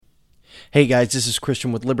Hey guys, this is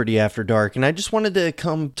Christian with Liberty After Dark, and I just wanted to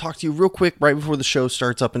come talk to you real quick right before the show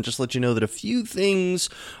starts up and just let you know that a few things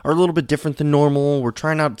are a little bit different than normal. We're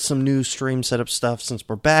trying out some new stream setup stuff since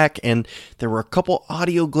we're back, and there were a couple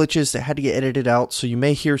audio glitches that had to get edited out, so you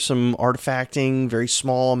may hear some artifacting, very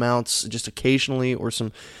small amounts, just occasionally, or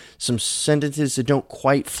some sentences that don't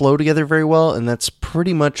quite flow together very well, and that's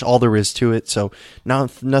pretty much all there is to it, so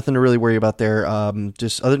nothing to really worry about there.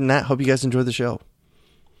 Just other than that, hope you guys enjoy the show.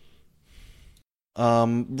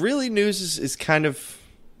 Really news is kind of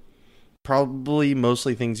probably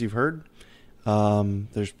mostly things you've heard.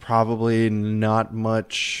 There's probably not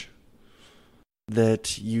much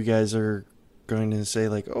that you guys are going to say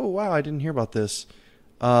like, oh wow, I didn't hear about this.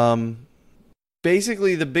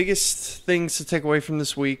 Basically the biggest things to take away from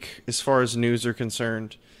this week as far as news are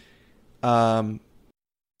concerned. So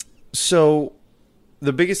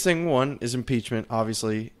the biggest thing, one, is impeachment,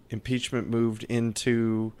 obviously. Impeachment moved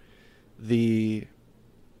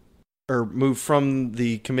from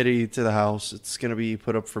the committee to the House. It's going to be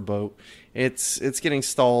put up for vote. It's getting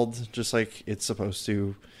stalled just like it's supposed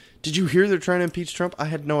to. Did you hear they're trying to impeach Trump? I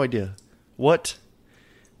had no idea. What?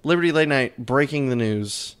 Liberty Late Night breaking the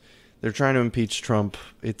news. They're trying to impeach Trump.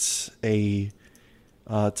 It's to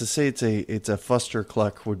say it's a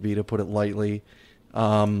fustercluck would be to put it lightly.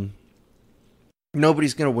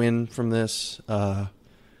 Nobody's going to win from this.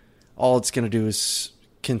 All it's going to do is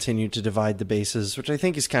continue to divide the bases, which I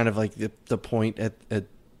think is kind of like the point at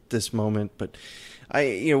this moment. But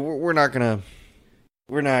we're not gonna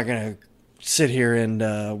sit here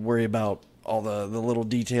and worry about all the little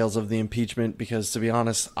details of the impeachment, because to be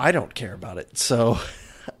honest, I don't care about it. So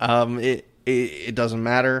it doesn't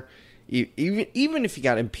matter. Even if he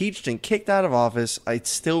got impeached and kicked out of office, I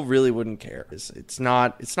still really wouldn't care. It's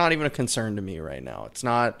not even a concern to me right now. It's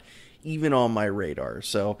not even on my radar.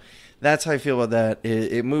 So that's how I feel about that.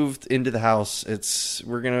 It moved into the House.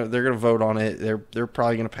 They're gonna vote on it. They're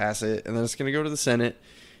probably gonna pass it, and then it's gonna go to the Senate.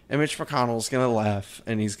 And Mitch McConnell's gonna laugh,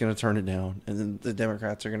 and he's gonna turn it down. And then the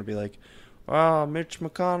Democrats are gonna be like, "Wow, Mitch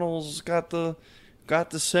McConnell's got the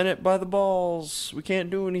Senate by the balls. We can't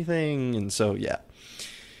do anything." And so yeah.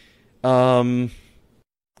 Kamala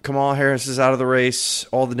Harris is out of the race.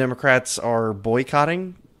 All the Democrats are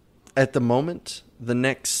boycotting at the moment the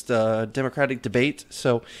next Democratic debate.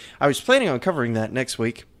 So I was planning on covering that next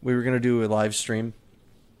week. We were going to do a live stream,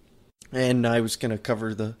 and I was going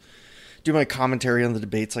to do my commentary on the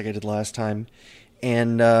debates like I did last time.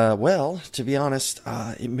 And, well, to be honest,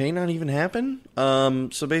 it may not even happen.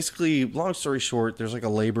 So basically, long story short, there's like a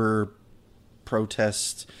labor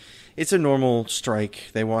protest. It's a normal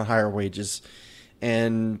strike. They want higher wages.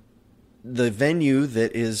 And the venue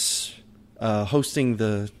that is hosting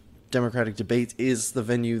the Democratic debate is the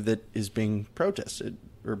venue that is being protested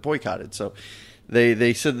or boycotted. So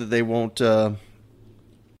they said that they won't, that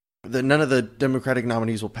none of the Democratic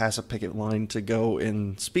nominees will pass a picket line to go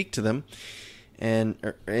and speak to them and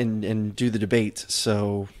do the debate.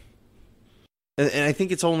 So, and I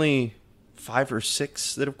think it's only 5 or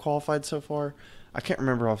 6 that have qualified so far. I can't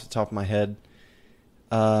remember off the top of my head.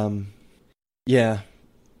 Yeah.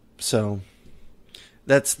 So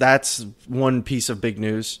that's one piece of big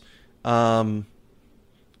news. I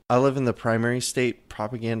live in the primary state.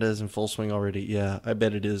 Propaganda is in full swing already. Yeah, I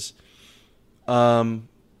bet it is. It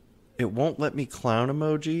won't let me clown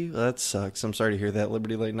emoji. That sucks. I'm sorry to hear that,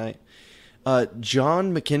 Liberty Late Night.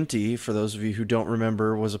 John McEntee, for those of you who don't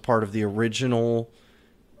remember, was a part of the original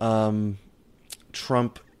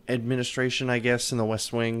Trump administration, I guess, in the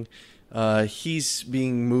West Wing. He's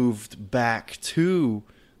being moved back to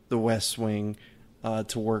the West Wing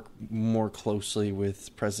to work more closely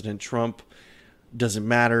with President Trump. Doesn't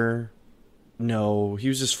matter. No, he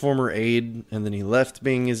was his former aide, and then he left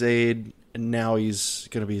being his aide, and now he's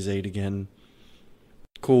going to be his aide again.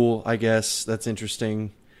 Cool, I guess. That's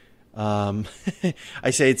interesting. I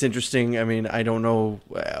say it's interesting. I mean, I don't know.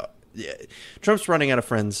 Yeah. Trump's running out of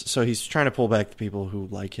friends, so he's trying to pull back the people who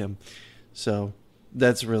like him. So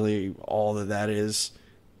that's really all that is.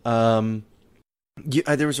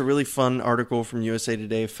 There was a really fun article from USA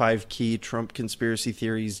Today, 5 key Trump conspiracy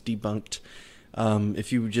theories debunked.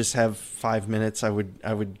 If you just have 5 minutes, I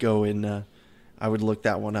would go and I would look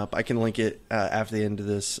that one up. I can link it after the end of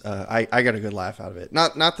this. I got a good laugh out of it.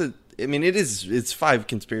 Not that, I mean, it's 5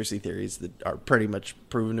 conspiracy theories that are pretty much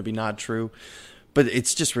proven to be not true, but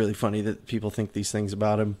it's just really funny that people think these things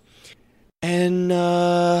about him. And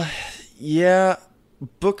yeah,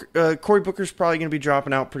 Cory Booker's probably going to be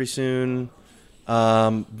dropping out pretty soon.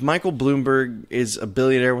 Michael Bloomberg is a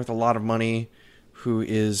billionaire with a lot of money who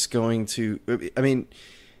is going to, I mean,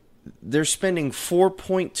 they're spending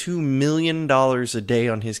 $4.2 million a day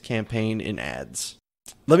on his campaign in ads.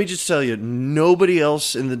 Let me just tell you, nobody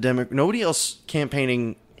else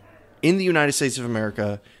campaigning in the United States of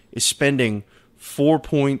America is spending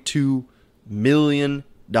 $4.2 million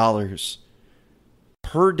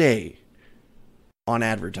per day on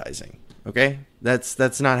advertising. Okay?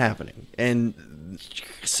 That's not happening. And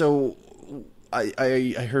so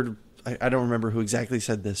I heard, I don't remember who exactly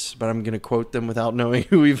said this, but I'm going to quote them without knowing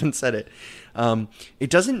who even said it. It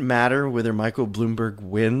doesn't matter whether Michael Bloomberg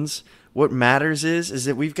wins. What matters is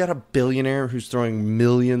that we've got a billionaire who's throwing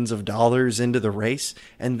millions of dollars into the race,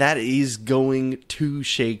 and that is going to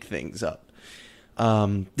shake things up.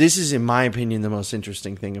 This is, in my opinion, the most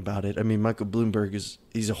interesting thing about it. I mean, Michael Bloomberg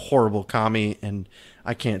he's a horrible commie, and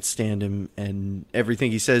I can't stand him, and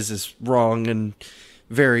everything he says is wrong and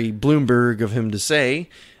very Bloomberg of him to say.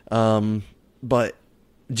 But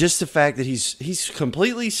just the fact that he's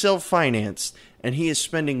completely self-financed and he is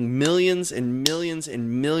spending millions and millions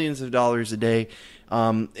and millions of dollars a day.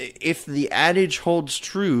 If the adage holds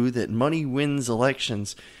true that money wins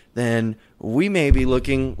elections, then we may be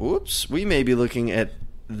looking at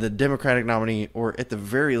the Democratic nominee, or at the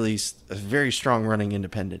very least, a very strong running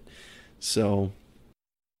independent. So,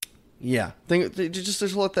 yeah,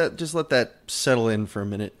 just let that settle in for a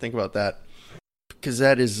minute. Think about that, because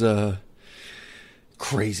that is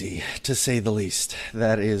crazy, to say the least.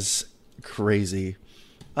 That is crazy.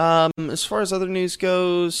 As far as other news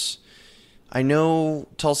goes, I know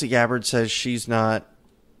Tulsi Gabbard says she's not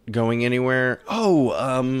going anywhere.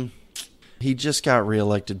 He just got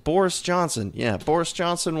reelected. Boris Johnson. Yeah, Boris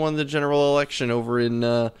Johnson won the general election over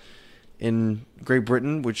in Great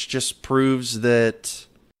Britain, which just proves that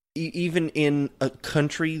even in a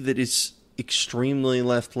country that is extremely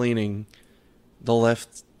left-leaning, the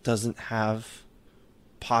left doesn't have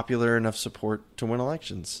popular enough support to win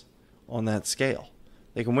elections on that scale.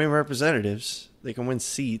 They can win representatives, they can win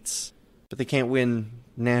seats, but they can't win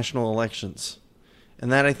national elections.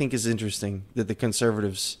 And that, I think, is interesting, that the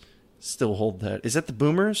conservatives still hold that. Is that the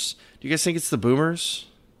boomers? Do you guys think it's the boomers?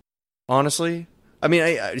 Honestly? I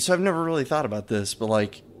mean, so I've never really thought about this, but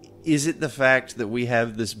like, is it the fact that we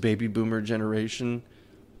have this baby boomer generation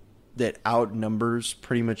that outnumbers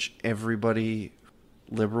pretty much everybody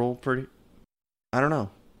liberal? I don't know.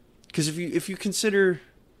 Because if you consider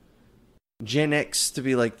Gen X to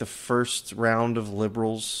be like the first round of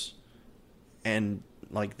liberals, and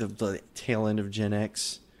like the tail end of Gen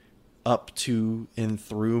X up to and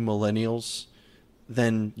through millennials,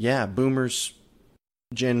 then yeah, boomers,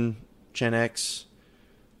 Gen X,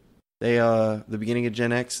 the beginning of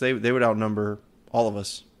Gen X, they would outnumber all of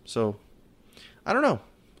us. So I don't know.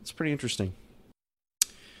 It's pretty interesting.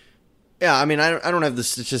 Yeah, I mean, I don't have the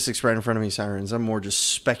statistics right in front of me, Sirens. I'm more just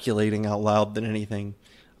speculating out loud than anything.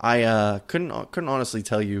 I couldn't honestly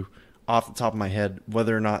tell you off the top of my head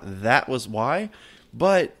whether or not that was why,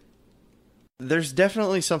 but there's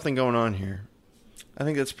definitely something going on here. I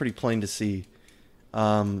think that's pretty plain to see.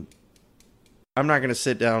 I'm not going to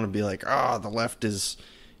sit down and be like, the left is,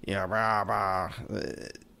 rah, rah.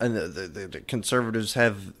 And the conservatives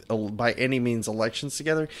have, by any means, elections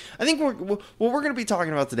together. I think what we're going to be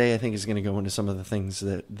talking about today, I think, is going to go into some of the things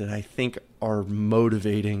that I think are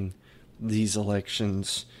motivating these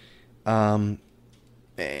elections. And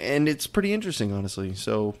it's pretty interesting, honestly.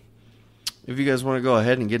 So if you guys want to go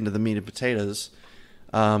ahead and get into the meat and potatoes,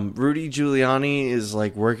 Rudy Giuliani is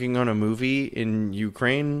like working on a movie in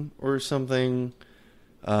Ukraine or something.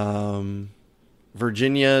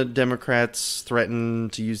 Virginia Democrats threaten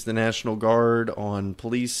to use the National Guard on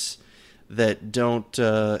police that don't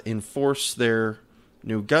enforce their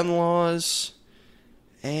new gun laws.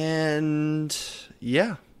 And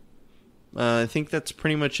yeah, I think that's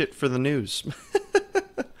pretty much it for the news.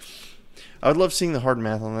 I would love seeing the hard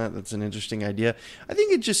math on that. That's an interesting idea. I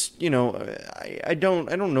think it just, I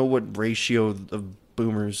don't know what ratio of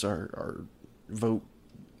boomers are vote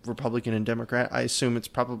Republican and Democrat. I assume it's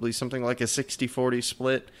probably something like a 60-40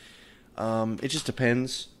 split. It just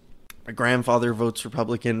depends. My grandfather votes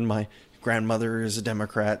Republican. My grandmother is a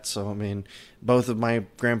Democrat. So, I mean, both of my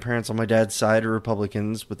grandparents on my dad's side are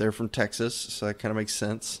Republicans, but they're from Texas. So that kind of makes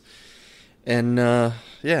sense. And,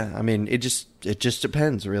 yeah, I mean, it just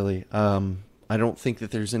depends, really. I don't think that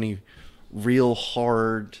there's any real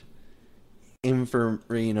hard things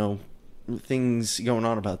going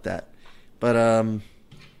on about that. But,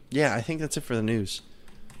 yeah, I think that's it for the news.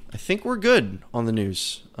 I think we're good on the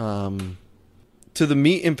news. To the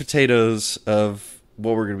meat and potatoes of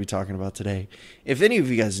what we're going to be talking about today. If any of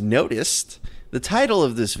you guys noticed, the title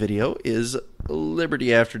of this video is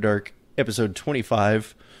Liberty After Dark, episode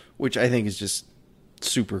 25, which I think is just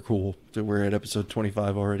super cool that we're at episode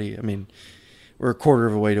 25 already. I mean, we're a quarter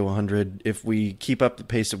of a way to 100. If we keep up the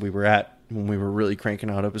pace that we were at when we were really cranking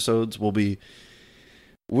out episodes, we'll be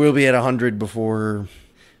at 100 before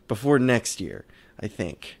next year, I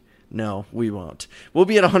think. No, we won't. We'll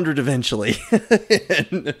be at 100 eventually.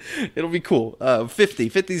 And it'll be cool.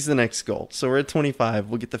 50 is the next goal. So we're at 25.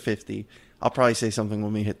 We'll get to 50. I'll probably say something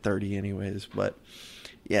when we hit 30 anyways. But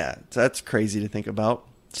yeah, that's crazy to think about.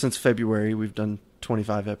 Since February, we've done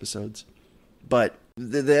 25 episodes. But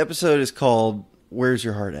the episode is called Where's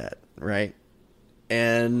Your Heart At, right?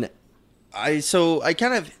 And I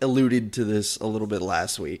kind of alluded to this a little bit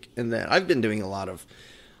last week, and that I've been doing a lot of,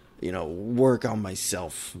 work on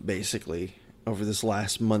myself, basically, over this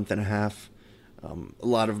last month and a half. A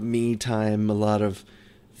lot of me time, a lot of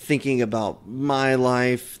thinking about my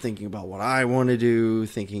life, thinking about what I want to do,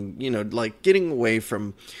 thinking, like getting away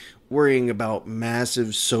from worrying about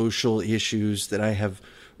massive social issues that I have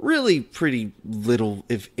really pretty little,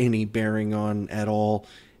 if any, bearing on at all,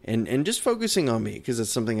 and just focusing on me, because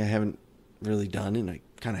it's something I haven't really done, and I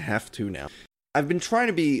kind of have to now. I've been trying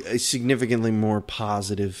to be a significantly more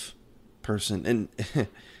positive person, and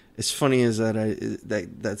as funny as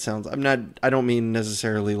that sounds, I don't mean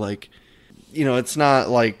necessarily like, it's not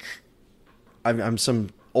like I'm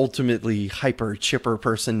some ultimately hyper chipper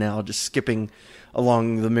person now, just skipping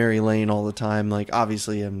along the merry lane all the time. Like,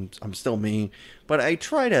 obviously I'm still me, but I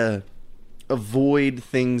try to avoid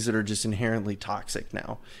things that are just inherently toxic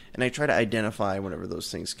now, and I try to identify whenever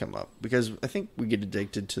those things come up, because I think we get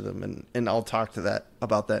addicted to them, and I'll talk to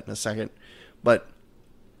about that in a second. But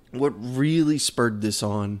what really spurred this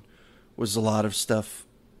on was a lot of stuff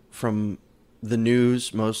from the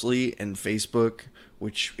news mostly, and Facebook,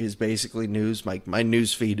 which is basically news. My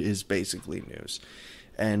news feed is basically news.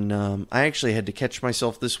 And I actually had to catch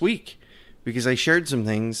myself this week, because I shared some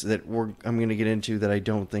things that I'm going to get into that I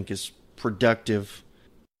don't think is productive,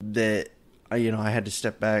 that I had to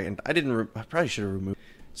step back, and I probably should have removed,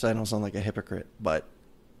 so I don't sound like a hypocrite, but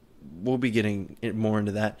we'll be getting more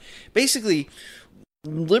into that. Basically,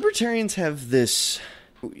 libertarians have this,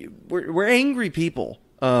 we're angry people,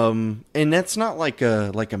 and that's not like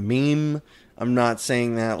a meme. I'm not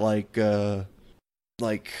saying that like a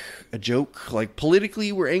joke. Like,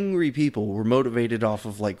 politically, we're angry people. We're motivated off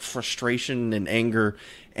of like frustration and anger,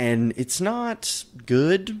 and it's not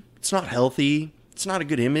good. It's not healthy. It's not a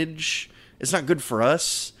good image. It's not good for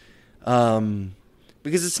us, because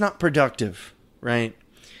it's not productive, right?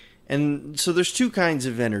 And so there's two kinds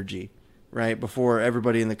of energy, right? Before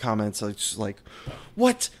everybody in the comments is just like,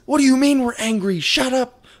 what do you mean we're angry? Shut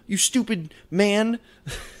up, you stupid man.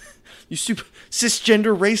 You stupid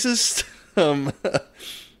cisgender racist.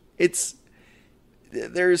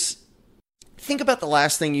 Think about the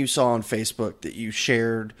last thing you saw on Facebook that you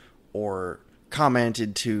shared or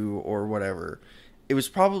commented to or whatever. It was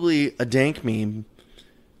probably a dank meme,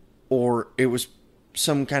 or it was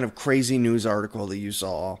some kind of crazy news article that you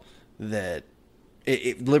saw that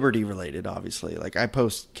liberty related, obviously. Like, I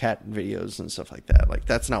post cat videos and stuff like that. Like,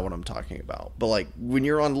 that's not what I'm talking about. But like, when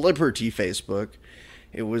you're on Liberty Facebook,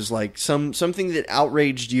 it was like something that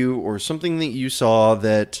outraged you, or something that you saw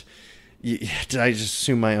that did I just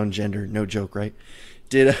assume my own gender? No joke, right?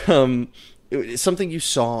 Did something you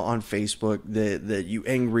saw on Facebook that you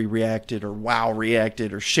angry reacted, or wow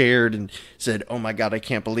reacted, or shared and said, "Oh my God, I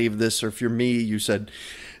can't believe this." Or if you're me, you said,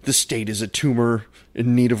 "The state is a tumor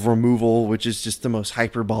in need of removal," which is just the most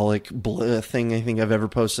hyperbolic thing I think I've ever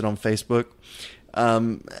posted on Facebook.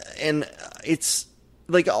 And it's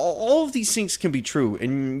like, all of these things can be true,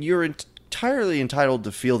 and you're entirely entitled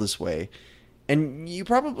to feel this way, and you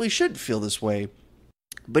probably should feel this way.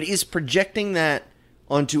 But is projecting that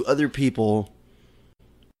onto other people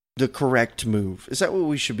the correct move? Is that what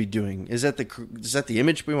we should be doing? Is that the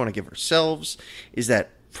image we want to give ourselves? Is that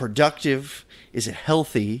productive? Is it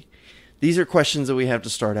healthy? These are questions that we have to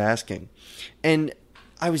start asking. And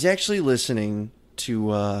I was actually listening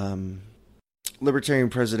to Libertarian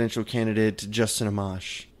presidential candidate Justin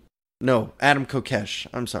Amash. No, Adam Kokesh.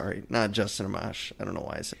 I'm sorry, not Justin Amash. I don't know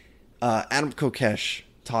why I said Adam Kokesh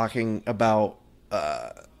talking about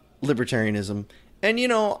libertarianism. And,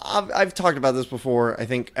 I've talked about this before. I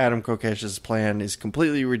think Adam Kokesh's plan is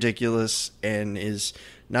completely ridiculous, and is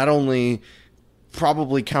not only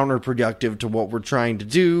probably counterproductive to what we're trying to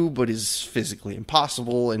do, but is physically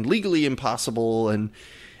impossible and legally impossible, and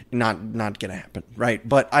not gonna happen, right?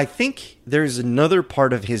 But I think there's another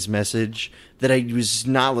part of his message that I was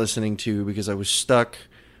not listening to, because I was stuck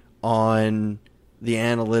on the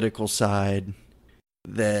analytical side,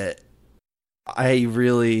 that I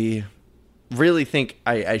really really think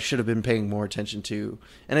I should have been paying more attention to.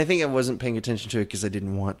 And I think I wasn't paying attention to it because I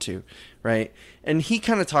didn't want to, right? And he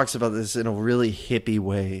kind of talks about this in a really hippie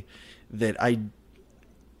way that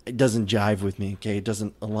it doesn't jive with me, okay? It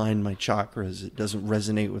doesn't align my chakras. It doesn't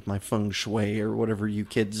resonate with my feng shui or whatever you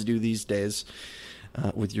kids do these days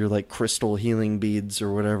with your, like, crystal healing beads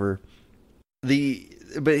or whatever. But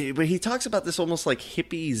he talks about this almost like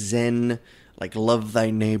hippie Zen, like love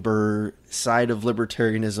thy neighbor side of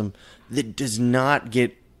libertarianism that does not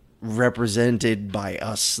get represented by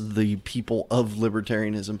us, the people of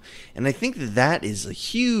libertarianism. And I think that is a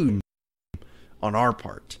huge on our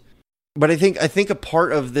part. But I think a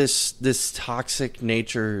part of this toxic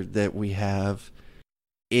nature that we have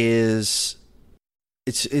is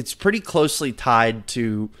it's pretty closely tied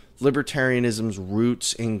to libertarianism's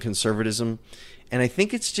roots in conservatism. And I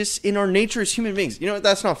think it's just in our nature as human beings. You know what?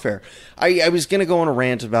 That's not fair. I was going to go on a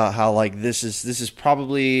rant about how, like, this is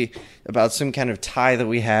probably about some kind of tie that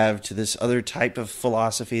we have to this other type of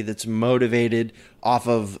philosophy that's motivated off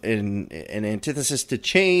of an antithesis to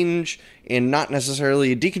change in not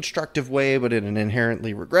necessarily a deconstructive way, but in an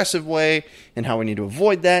inherently regressive way, and how we need to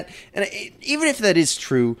avoid that. And even if that is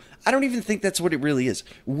true, I don't even think that's what it really is.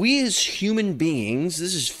 We as human beings,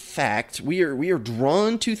 this is fact, we are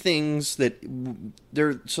drawn to things that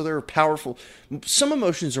they're powerful. Some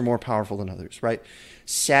emotions are more powerful than others, right?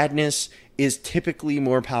 Sadness is typically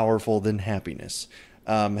more powerful than happiness.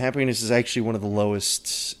 Happiness is actually one of the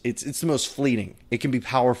lowest. It's the most fleeting. It can be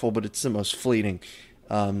powerful, but it's the most fleeting.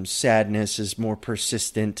 Sadness is more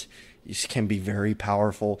persistent. It can be very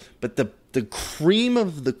powerful, but the cream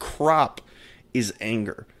of the crop is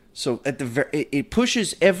anger. So it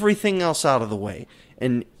pushes everything else out of the way,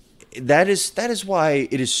 and that is why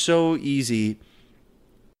it is so easy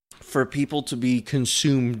for people to be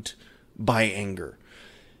consumed by anger.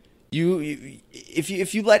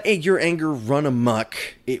 If you let your anger run amok,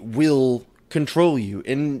 it will control you,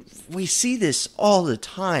 and we see this all the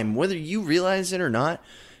time, whether you realize it or not.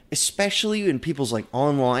 Especially in people's, like,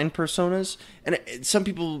 online personas. And some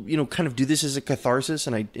people, kind of do this as a catharsis,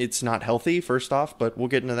 and it's not healthy, first off, but we'll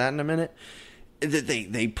get into that in a minute.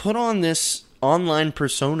 They put on this online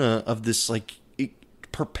persona of this, like,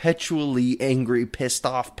 perpetually angry, pissed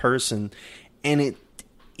off person, and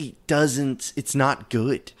it's not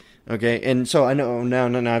good. Okay? And so I know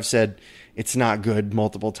now I've said it's not good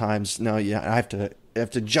multiple times. No, yeah, I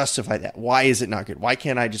have to justify that. Why is it not good? Why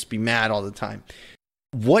can't I just be mad all the time?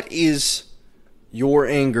 What is your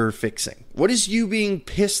anger fixing? What is you being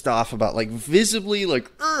pissed off about? Like, visibly,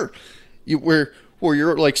 like, where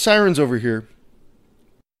you're like, Siren's over here,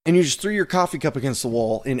 and you just threw your coffee cup against the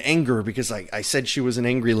wall in anger because I said she was an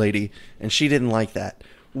angry lady and she didn't like that.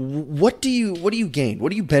 What do you gain? What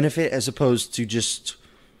do you benefit as opposed to just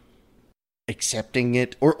accepting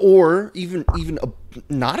it or even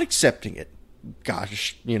not accepting it?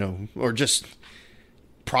 Gosh, or just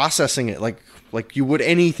processing it like you would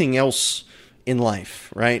anything else in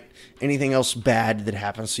life, right? Anything else bad that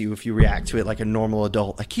happens to you if you react to it like a normal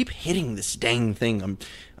adult. I keep hitting this dang thing.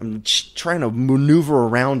 I'm trying to maneuver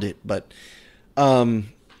around it, but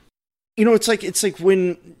it's like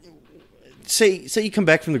when say you come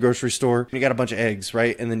back from the grocery store and you got a bunch of eggs,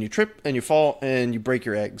 right? And then you trip and you fall and you break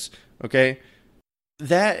your eggs, okay?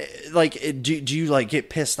 That, like, do you, like, get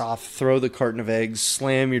pissed off, throw the carton of eggs,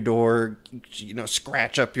 slam your door,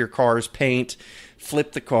 scratch up your car's paint,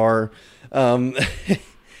 flip the car?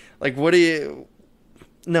 Like, what do you...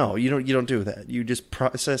 No, you don't do that. You just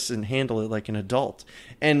process and handle it like an adult.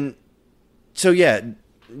 And so, yeah,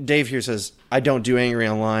 Dave here says, I don't do angry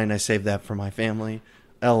online. I save that for my family.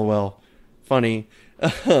 LOL. Funny.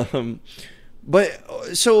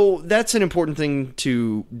 But, so, that's an important thing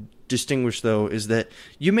to distinguish, though, is that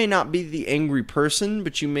you may not be the angry person,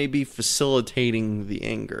 but you may be facilitating the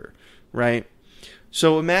anger, right?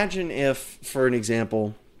 So imagine if, for an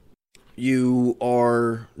example, you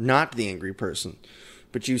are not the angry person,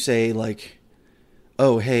 but you say, like,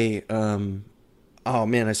 oh, hey, oh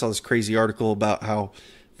man, I saw this crazy article about how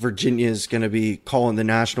Virginia is going to be calling the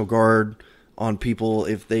National Guard on people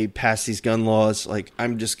if they pass these gun laws. Like,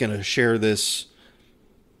 I'm just going to share this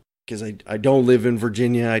because I don't live in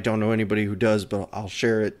Virginia. I don't know anybody who does, but I'll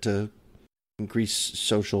share it to increase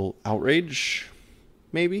social outrage.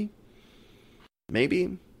 Maybe.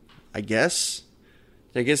 I guess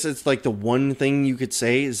it's like the one thing you could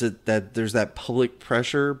say is that there's that public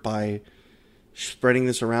pressure by spreading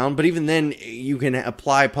this around. But even then, you can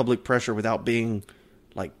apply public pressure without being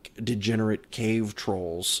like degenerate cave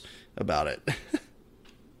trolls about it.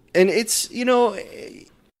 And it's,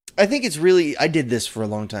 I think it's really, I did this for a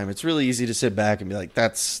long time. It's really easy to sit back and be like,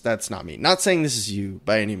 that's not me. Not saying this is you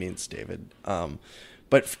by any means, David.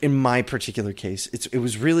 But in my particular case, it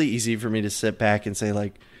was really easy for me to sit back and say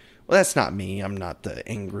like, well, that's not me. I'm not the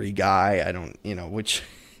angry guy. I don't, which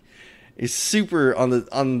is super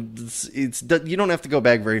you don't have to go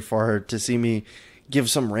back very far to see me give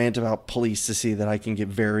some rant about police to see that I can get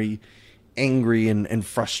very angry and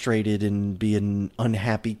frustrated and be an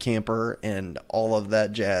unhappy camper and all of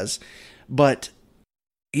that jazz. But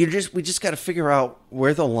we just got to figure out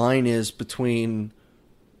where the line is between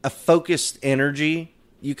a focused energy.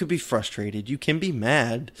 You could be frustrated, you can be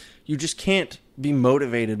mad, you just can't be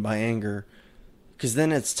motivated by anger, because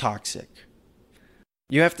then it's toxic.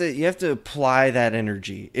 You have to apply that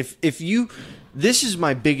energy. This is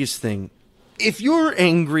my biggest thing. If you're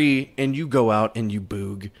angry and you go out and you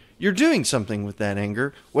boog, you're doing something with that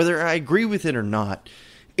anger, whether I agree with it or not.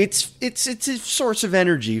 It's a source of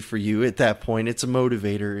energy for you at that point. It's a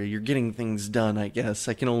motivator. You're getting things done, I guess.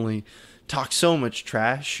 I can only talk so much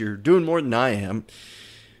trash. You're doing more than I am.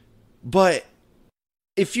 But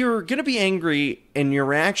if you're going to be angry and your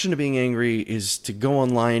reaction to being angry is to go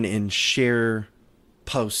online and share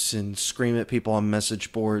posts and scream at people on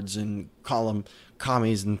message boards and call them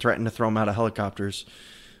commies and threaten to throw them out of helicopters,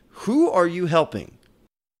 who are you helping?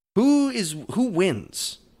 Who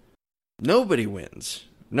wins? Nobody wins.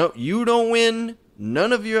 No, you don't win.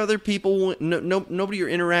 None of your other people, nobody you're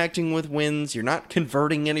interacting with wins. You're not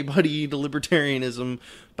converting anybody to libertarianism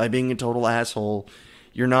by being a total asshole.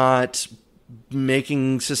 You're not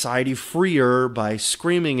making society freer by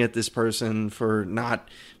screaming at this person for not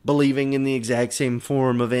believing in the exact same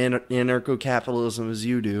form of anarcho-capitalism as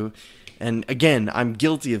you do. And again, I'm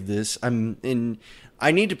guilty of this. I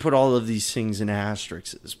need to put all of these things in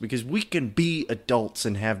asterisks, because we can be adults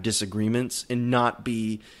and have disagreements and not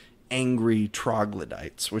be angry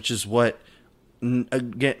troglodytes, which is what,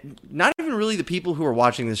 again, not even really the people who are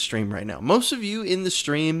watching this stream right now. Most of you in the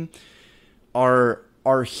stream are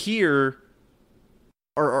here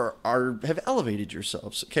or have elevated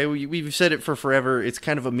yourselves. Okay, we've said it for forever. It's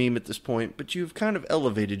kind of a meme at this point, but you've kind of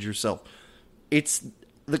elevated yourself. It's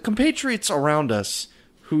the compatriots around us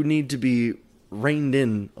who need to be reined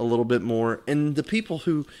in a little bit more, and the people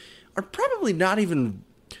who are probably not even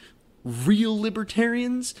real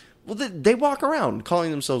libertarians, well, they walk around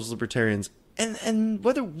calling themselves libertarians, and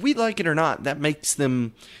whether we like it or not, that makes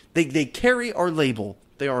them, they carry our label.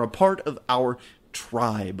 They are a part of our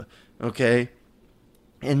tribe, okay?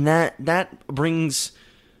 And that brings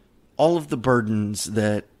all of the burdens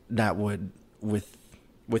that would with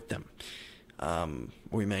them.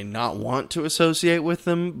 We may not want to associate with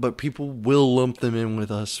them, but people will lump them in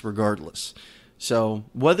with us regardless. So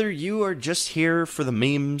whether you are just here for the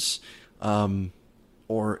memes,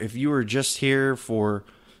 or if you are just here for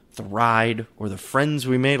the ride or the friends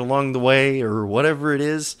we made along the way or whatever it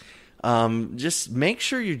is, just make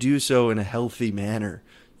sure you do so in a healthy manner.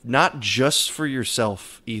 Not just for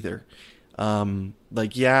yourself either. Something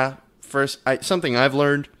I've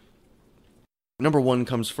learned, number one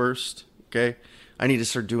comes first, okay? I need to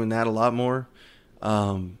start doing that a lot more.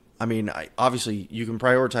 Obviously, you can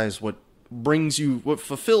prioritize what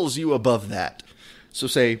fulfills you above that. So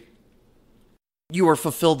say you are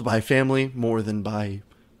fulfilled by family more than by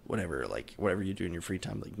whatever you do in your free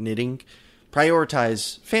time, like knitting.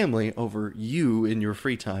 Prioritize family over you in your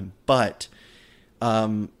free time, but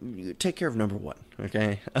take care of number one,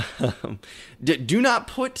 okay? Do not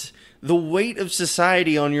put the weight of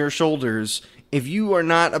society on your shoulders if you are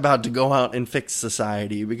not about to go out and fix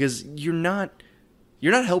society, because you're not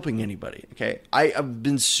helping anybody, okay? I've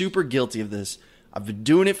been super guilty of this. I've been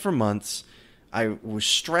doing it for months. I was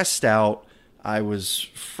stressed out. I was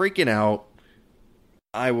freaking out.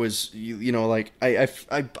 I was,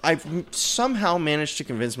 I've somehow managed to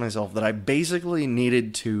convince myself that I basically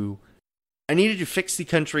needed to fix the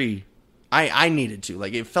country. I needed to.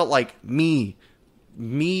 Like, it felt like me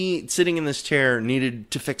sitting in this chair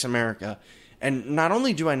needed to fix America. And not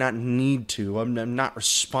only do I not need to, I'm not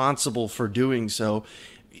responsible for doing so.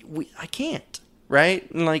 I can't, right?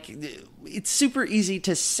 And like, it's super easy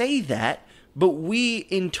to say that, but we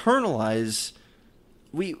internalize,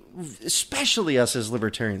 especially us as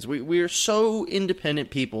libertarians, we are so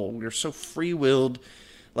independent people. We're so free-willed.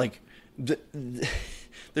 Like,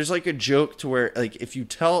 there's like a joke to where, like, if you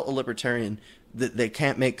tell a libertarian that they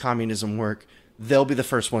can't make communism work, they'll be the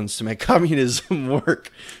first ones to make communism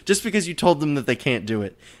work, just because you told them that they can't do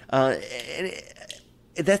it.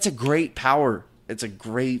 That's a great power. It's a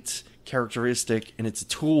great characteristic, and it's a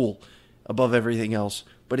tool above everything else.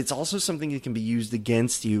 But it's also something that can be used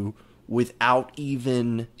against you without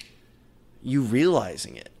even you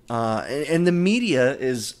realizing it. and the media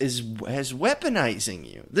is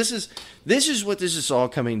weaponizing you. This is what this is all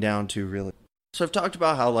coming down to, really. So I've talked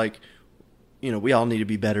about how, like, we all need to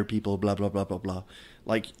be better people, blah blah blah blah blah.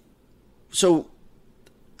 Like, so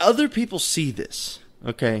other people see this,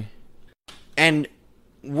 okay, and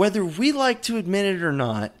whether we like to admit it or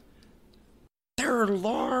not, there are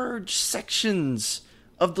large sections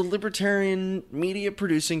of the libertarian media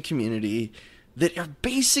producing community that are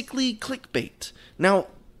basically clickbait. Now,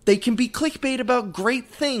 they can be clickbait about great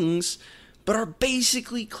things, but are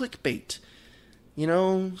basically clickbait.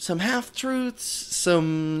 Some half-truths,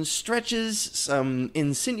 some stretches, some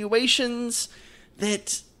insinuations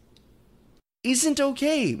that isn't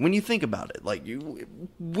okay when you think about it. Like,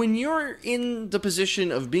 when you're in the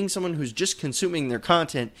position of being someone who's just consuming their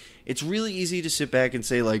content, it's really easy to sit back and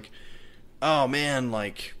say, like, oh man,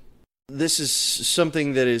 like, this is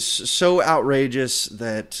something that is so outrageous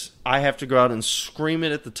that I have to go out and scream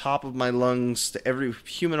it at the top of my lungs to every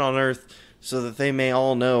human on earth so that they may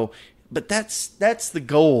all know. But that's the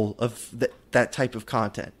goal of that type of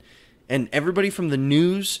content. And everybody from the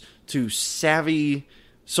news to savvy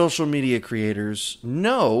social media creators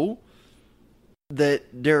know that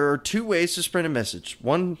there are two ways to spread a message.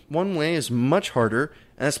 One way is much harder,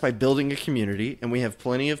 and that's by building a community. And we have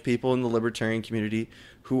plenty of people in the libertarian community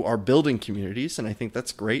who are building communities, and I think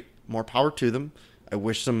that's great. More power to them. I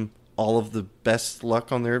wish them all of the best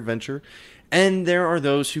luck on their adventure. And there are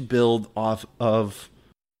those who build off of,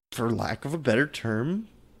 for lack of a better term,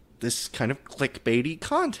 this kind of clickbaity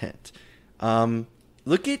content.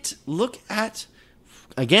 Look at,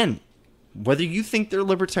 again, whether you think they're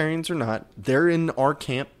libertarians or not, they're in our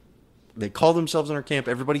camp. They call themselves in our camp.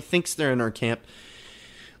 Everybody thinks they're in our camp.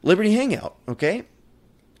 Liberty Hangout, okay?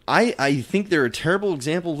 I think they're a terrible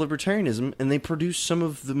example of libertarianism, and they produce some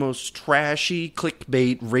of the most trashy,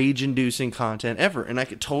 clickbait, rage-inducing content ever. And I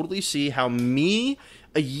could totally see how me,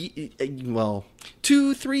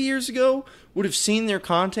 2-3 years ago, would have seen their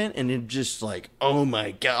content and it just like, oh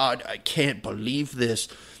my God, I can't believe this.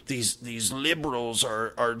 These liberals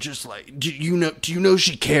are just like, do you know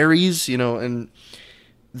she carries? And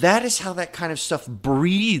that is how that kind of stuff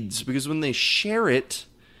breeds, because when they share it,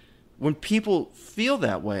 when people feel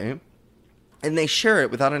that way, and they share it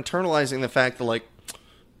without internalizing the fact that, like,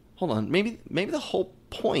 hold on, maybe the whole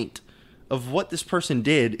point of what this person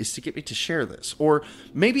did is to get me to share this, or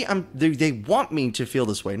maybe they want me to feel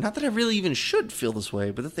this way. Not that I really even should feel this way,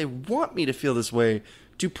 but that they want me to feel this way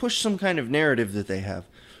to push some kind of narrative that they have,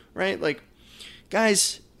 right? Like,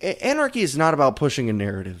 guys, anarchy is not about pushing a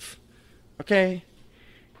narrative, okay?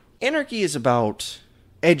 Anarchy is about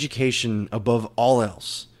education above all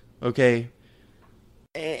else. Okay,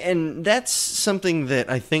 and that's something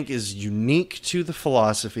that I think is unique to the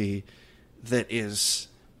philosophy that is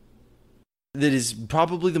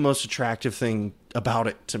probably the most attractive thing about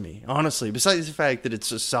it to me, honestly. Besides the fact that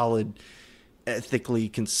it's a solid, ethically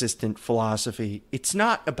consistent philosophy, it's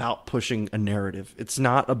not about pushing a narrative. It's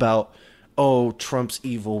not about, oh, Trump's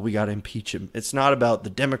evil, we got to impeach him. It's not about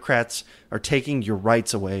the Democrats are taking your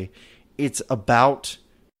rights away. It's about,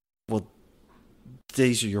 well,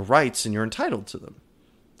 these are your rights and you're entitled to them.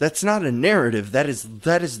 That's not a narrative. That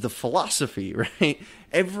is the philosophy, right?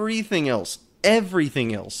 Everything else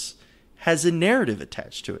has a narrative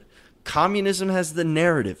attached to it. Communism has the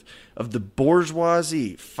narrative of the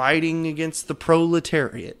bourgeoisie fighting against the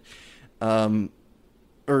proletariat. Other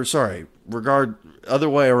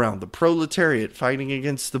way around, the proletariat fighting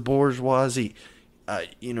against the bourgeoisie.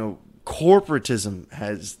 Corporatism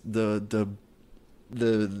has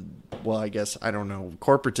I guess, I don't know,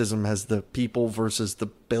 corporatism has the people versus the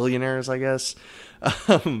billionaires, I guess.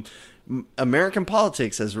 American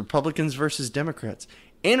politics has Republicans versus Democrats.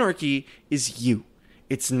 Anarchy is you.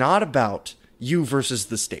 It's not about you versus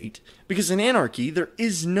the state, because in anarchy there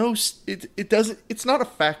is no, it's not a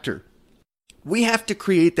factor. We have to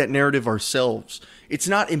create that narrative ourselves. It's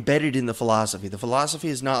not embedded in the philosophy. The philosophy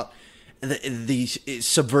is not the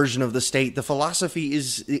subversion of the state. The philosophy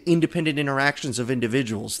is independent interactions of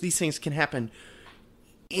individuals. These things can happen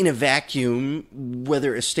in a vacuum,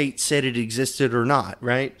 whether a state said it existed or not,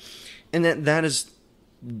 right? And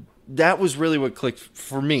that was really what clicked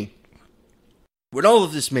for me. When all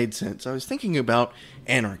of this made sense, I was thinking about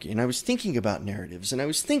anarchy, and I was thinking about narratives, and I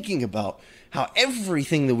was thinking about how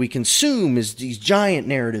everything that we consume is these giant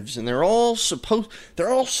narratives, and they're all so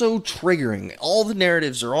triggering. All the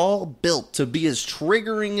narratives are all built to be as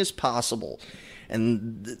triggering as possible.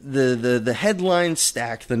 And the headlines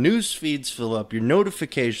stack, the news feeds fill up, your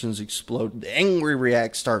notifications explode, the angry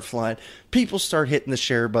reacts start flying, people start hitting the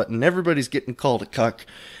share button, everybody's getting called a cuck,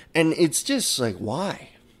 and it's just like, why?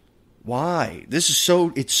 Why? It's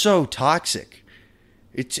so toxic.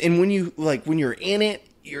 And when you're in it,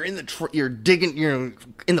 you're in you're digging, you're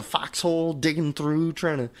in the foxhole, digging through,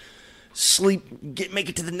 trying to make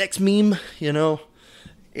it to the next meme,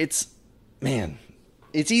 man,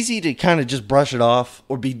 it's easy to kind of just brush it off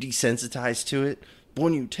or be desensitized to it. But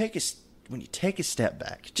when you take a step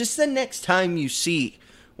back, just the next time you see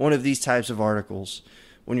one of these types of articles,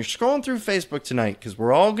 when you're scrolling through Facebook tonight, because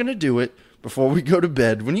we're all going to do it before we go to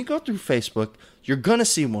bed, when you go through Facebook, you're going to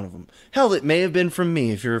see one of them. Hell, it may have been from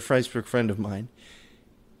me if you're a Facebook friend of mine.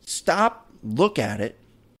 Stop, look at it,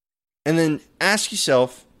 and then ask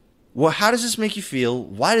yourself, well, how does this make you feel?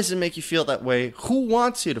 Why does it make you feel that way? Who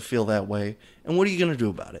wants you to feel that way? And what are you going to do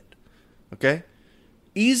about it? Okay?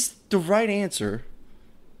 Is the right answer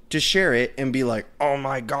to share it and be like, oh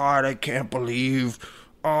my God, I can't believe,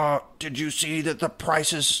 did you see that the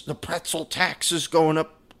pretzel tax is going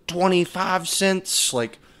up 25 cents?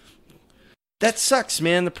 Like, that sucks,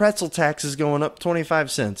 man. The pretzel tax is going up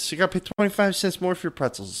 25 cents. You got to pay 25 cents more for your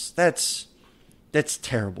pretzels. That's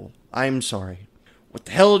terrible. I'm sorry. What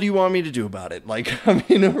the hell do you want me to do about it? Like, I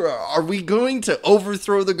mean, are we going to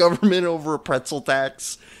overthrow the government over a pretzel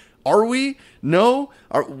tax? Are we? No?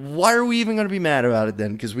 Why are we even going to be mad about it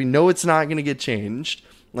then? Because we know it's not going to get changed.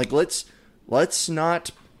 Like, let's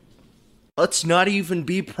not even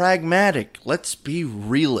be pragmatic. Let's be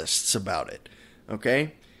realists about it.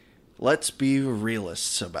 Okay? Let's be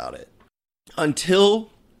realists about it. Until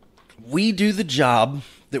we do the job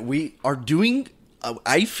that we are doing,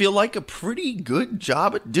 I feel like a pretty good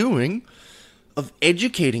job at doing, of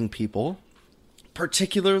educating people,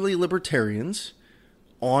 particularly libertarians,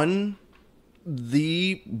 on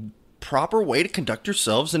the proper way to conduct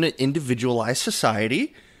yourselves in an individualized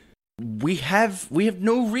society. We have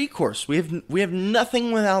no recourse. We have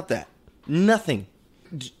nothing without that. Nothing.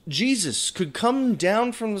 Jesus could come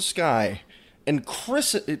down from the sky and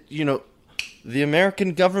the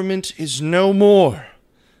American government is no more.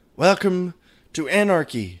 Welcome to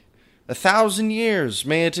anarchy. 1,000 years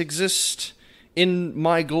may it exist in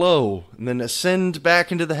my glow, and then ascend back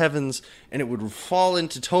into the heavens, and it would fall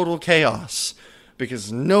into total chaos because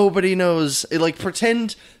nobody knows. Like,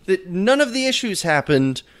 pretend that none of the issues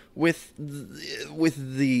happened with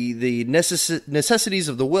the necessities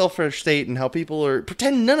of the welfare state and how people are.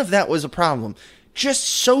 Pretend none of that was a problem. Just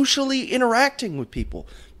socially interacting with people.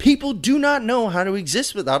 People do not know how to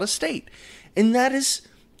exist without a state, and that is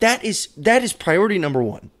priority number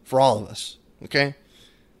one for all of us. Okay.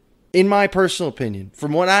 In my personal opinion,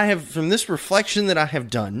 from this reflection that I have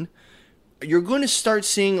done, you're going to start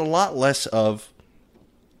seeing a lot less of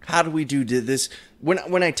how do we do this.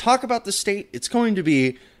 When I talk about the state, it's going to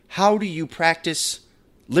be how do you practice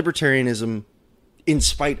libertarianism in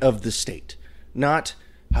spite of the state, not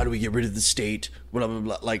how do we get rid of the state, blah blah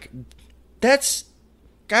blah. Like, that's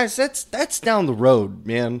down the road,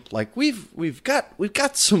 man. Like, we've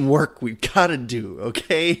got some work we've got to do,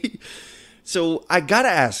 okay? So I gotta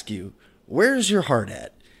ask you, where's your heart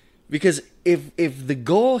at? Because if the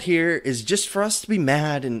goal here is just for us to be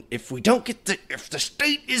mad, and if the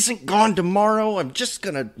state isn't gone tomorrow, I'm just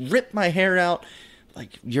gonna rip my hair out,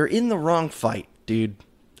 like, you're in the wrong fight, dude.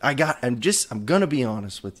 I'm gonna be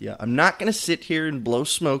honest with you. I'm not gonna sit here and blow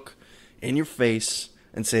smoke in your face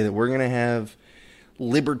and say that we're gonna have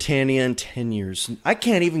Libertania in 10 years. I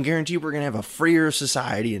can't even guarantee we're going to have a freer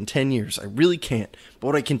society in 10 years. I really can't. But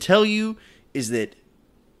what I can tell you is that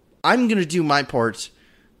I'm going to do my part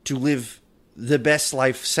to live the best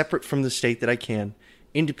life separate from the state that I can,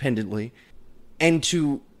 independently, and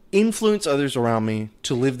to influence others around me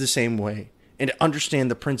to live the same way and to understand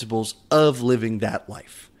the principles of living that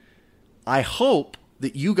life. I hope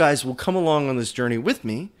that you guys will come along on this journey with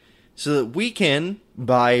me so that we can,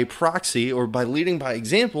 by proxy or by leading by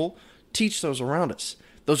example, teach those around us.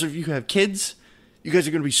 Those of you who have kids, you guys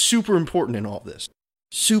are going to be super important in all of this.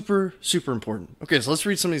 Super, super important. Okay, so let's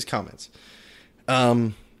read some of these comments.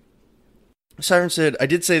 Siren said, I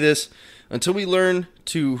did say this, until we learn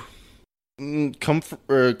to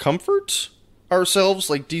comfort ourselves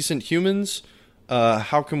like decent humans,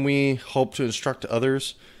 how can we hope to instruct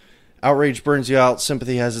others? Outrage burns you out,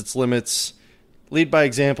 sympathy has its limits. Lead by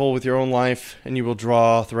example with your own life, and you will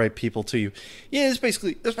draw the right people to you. Yeah, that's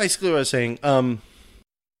basically what I was saying.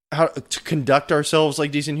 How to conduct ourselves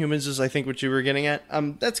like decent humans is, I think, what you were getting at.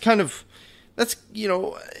 And this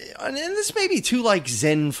may be too like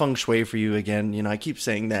Zen feng shui for you again. I keep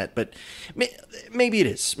saying that, but maybe it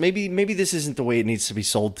is. Maybe this isn't the way it needs to be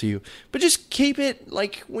sold to you. But just keep it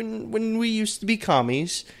like when we used to be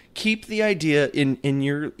commies. Keep the idea in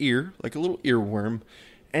your ear, like a little earworm.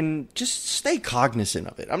 and just stay cognizant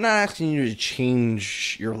of it. I'm not asking you to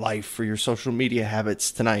change your life or your social media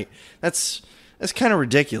habits tonight. That's kind of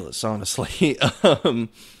ridiculous, honestly.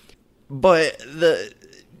 But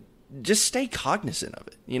just stay cognizant of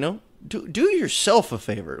it, you know? Do yourself a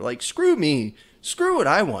favor. Like, screw me. Screw what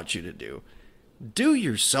I want you to do. Do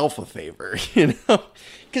yourself a favor, you know?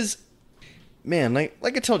 Because, man, like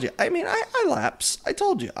I told you, I mean, I lapse. I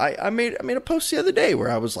told you. I made a post the other day where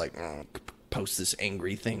I was like, post this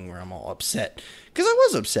angry thing where I'm all upset. Because I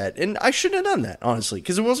was upset, and I shouldn't have done that, honestly,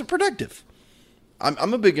 because it wasn't productive.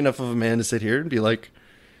 I'm a big enough of a man to sit here and be like,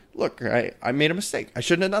 look, I made a mistake. I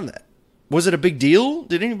shouldn't have done that. Was it a big deal?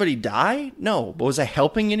 Did anybody die? No. But was I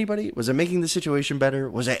helping anybody? Was I making the situation better?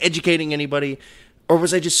 Was I educating anybody? Or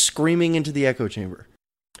was I just screaming into the echo chamber?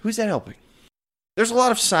 Who's that helping? There's a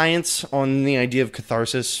lot of science on the idea of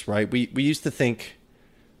catharsis, right? We used to think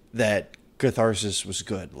that catharsis was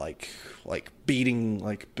good, like beating,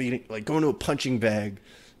 like going to a punching bag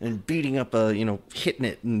and beating up hitting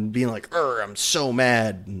it and being like, I'm so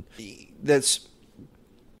mad. And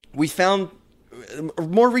we found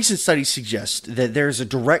more recent studies suggest that there's a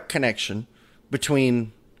direct connection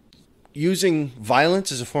between using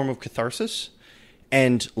violence as a form of catharsis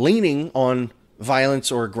and leaning on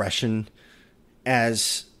violence or aggression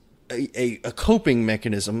as a coping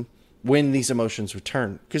mechanism when these emotions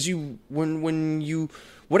return. Because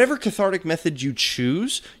whatever cathartic method you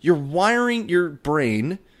choose, you're wiring your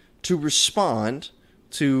brain to respond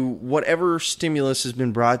to whatever stimulus has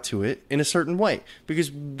been brought to it in a certain way.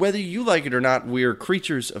 Because whether you like it or not, we are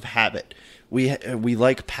creatures of habit. We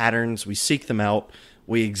like patterns, we seek them out,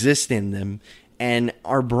 we exist in them, and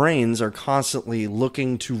our brains are constantly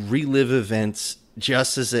looking to relive events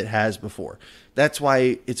just as it has before. That's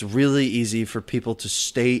why it's really easy for people to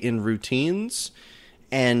stay in routines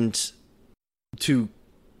and to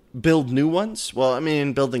build new ones. Well, I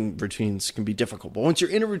mean, building routines can be difficult, but once you're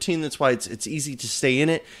in a routine, that's why it's easy to stay in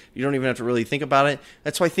it. You don't even have to really think about it.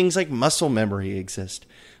 That's why things like muscle memory exist.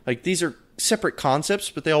 Like, these are separate concepts,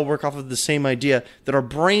 but they all work off of the same idea that our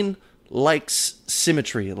brain likes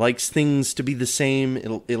symmetry. It likes things to be the same.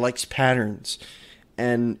 It likes patterns,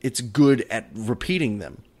 and it's good at repeating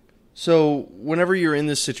them. So whenever you're in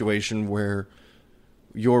this situation where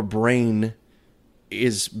your brain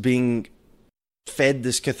is being fed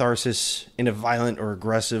this catharsis in a violent or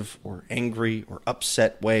aggressive or angry or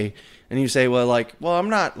upset way, and you say, well, I'm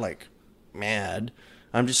not like mad,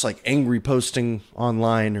 I'm just like angry posting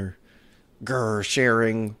online or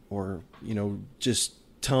sharing or just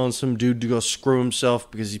telling some dude to go screw himself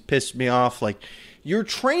because he pissed me off. Like, you're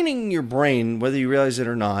training your brain, whether you realize it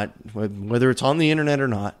or not, whether it's on the internet or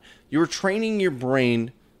not, you're training your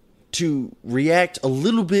brain to react a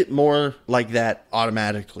little bit more like that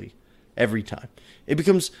automatically every time. It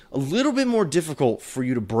becomes a little bit more difficult for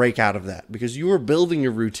you to break out of that because you are building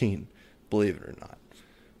a routine, believe it or not.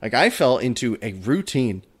 Like, I fell into a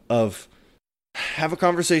routine of have a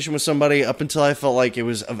conversation with somebody up until I felt like it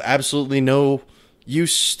was of absolutely no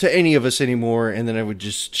use to any of us anymore, and then I would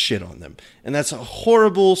just shit on them. And that's a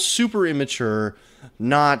horrible, super immature,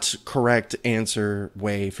 not correct answer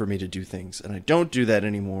way for me to do things. And I don't do that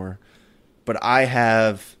anymore. But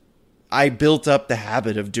I built up the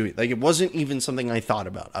habit of doing it. Like, it wasn't even something I thought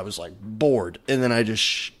about. I was like bored, and then I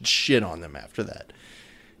just shit on them after that.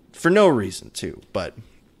 For no reason, too. But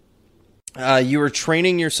you are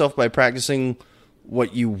training yourself by practicing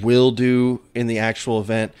what you will do in the actual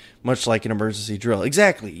event, much like an emergency drill.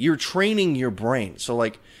 Exactly. You're training your brain. So,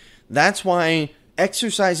 like, that's why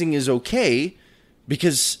exercising is okay,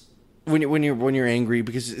 because when you're angry,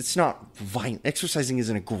 because it's not violent. Exercising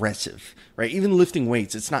isn't aggressive, right? Even lifting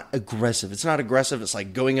weights, it's not aggressive. It's not aggressive. It's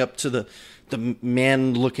like going up to the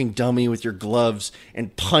man-looking dummy with your gloves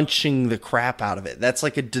and punching the crap out of it. That's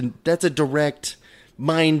like that's a direct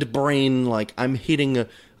mind-brain, like, I'm hitting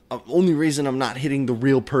only reason I'm not hitting the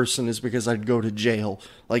real person is because I'd go to jail.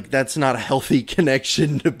 Like, that's not a healthy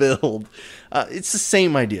connection to build. It's the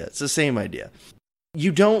same idea. It's the same idea.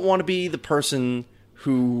 You don't want to be the person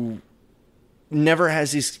who never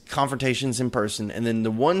has these confrontations in person, and then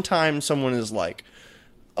the one time someone is like,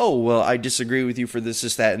 oh, well, I disagree with you for this,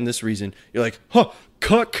 that, and this reason, you're like, huh,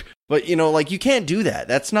 cuck. But, like, you can't do that.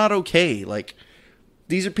 That's not okay. Like,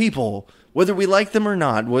 these are people, whether we like them or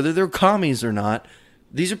not, whether they're commies or not,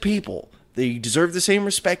 these are people. They deserve the same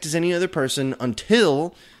respect as any other person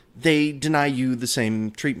until they deny you the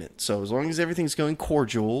same treatment. So as long as everything's going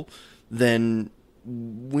cordial, then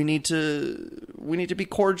we need to be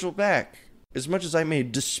cordial back. As much as I may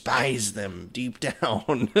despise them deep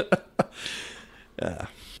down.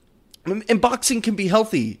 And boxing can be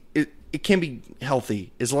healthy. It can be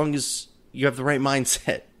healthy as long as you have the right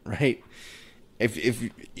mindset, right?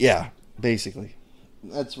 Basically,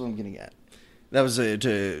 that's what I'm getting at. That was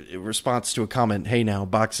a response to a comment. Hey, now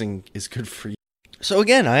boxing is good for you. So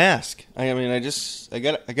again, I ask. I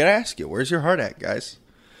gotta ask you. Where's your heart at, guys?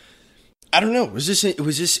 I don't know. Was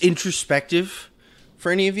this introspective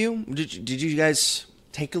for any of you? Did you guys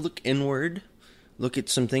take a look inward? Look at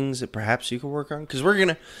some things that perhaps you could work on? Because we're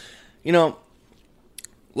gonna,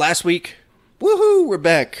 last week, woohoo, we're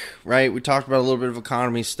back, right? We talked about a little bit of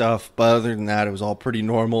economy stuff, but other than that, it was all pretty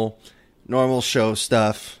normal show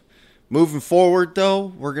stuff. Moving forward, though,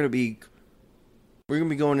 we're gonna be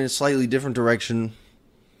going in a slightly different direction.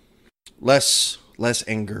 Less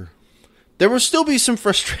anger. There will still be some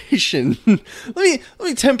frustration. let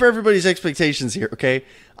me temper everybody's expectations here, okay?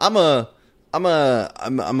 I'm a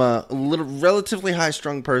little relatively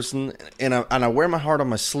high-strung person, and I wear my heart on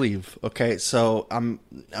my sleeve, okay? So I'm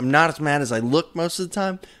not as mad as I look most of the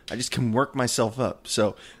time. I just can work myself up.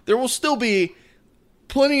 So there will still be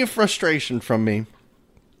plenty of frustration from me,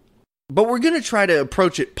 but we're going to try to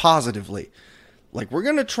approach it positively. Like, we're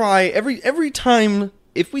going to try every time,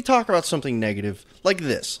 if we talk about something negative, like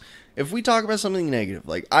this, if we talk about something negative,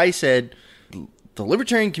 like I said, the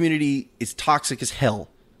libertarian community is toxic as hell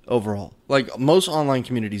overall. Like, most online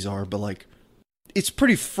communities are, but, like, it's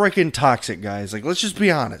pretty freaking toxic, guys. Like, let's just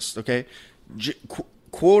be honest, okay?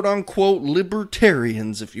 Quote-unquote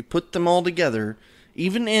libertarians, if you put them all together,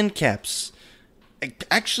 even ANCAPs,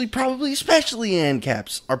 actually, probably especially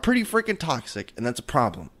ANCAPs, are pretty freaking toxic, and that's a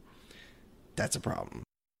problem. That's a problem.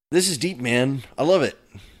 This is deep, man. I love it.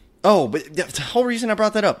 Oh, but the whole reason I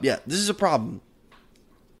brought that up, yeah, this is a problem.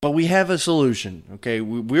 But we have a solution, okay?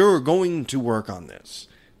 We're going to work on this.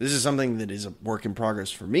 This is something that is a work in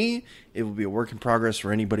progress for me. It will be a work in progress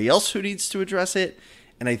for anybody else who needs to address it.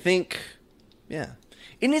 And I think, yeah.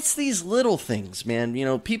 And it's these little things, man.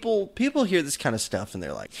 People hear this kind of stuff and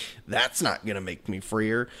they're like, that's not going to make me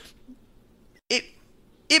freer.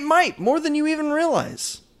 It might, more than you even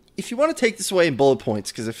realize. If you want to take this away in bullet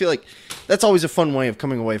points, because I feel like that's always a fun way of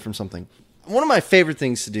coming away from something. One of my favorite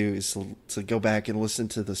things to do is to go back and listen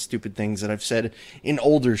to the stupid things that I've said in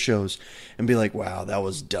older shows and be like, wow, that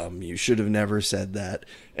was dumb. You should have never said that.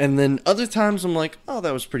 And then other times I'm like, oh,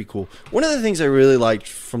 that was pretty cool. One of the things I really liked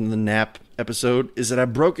from the nap episode is that I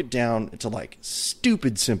broke it down into like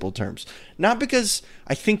stupid simple terms. Not because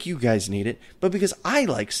I think you guys need it, but because I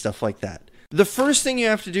like stuff like that. The first thing you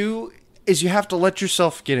have to do is you have to let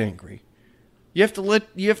yourself get angry. You have to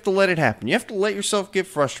let it happen. You have to let yourself get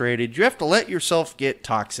frustrated. You have to let yourself get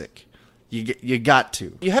toxic. You got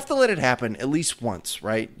to. You have to let it happen at least once,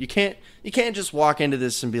 right? You can't just walk into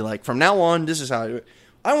this and be like, from now on, this is how I do it.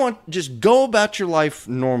 I want just go about your life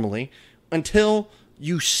normally until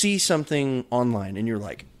you see something online and you're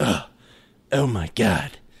like, ugh, oh my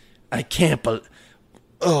God, I can't believe,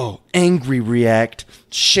 angry react,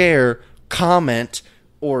 share, comment,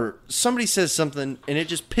 or somebody says something and it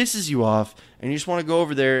just pisses you off and you just want to go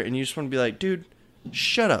over there and you just want to be like, dude,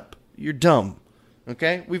 shut up. You're dumb.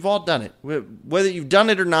 Okay? We've all done it. Whether you've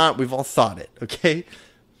done it or not, we've all thought it. Okay?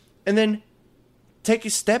 And then take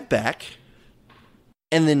a step back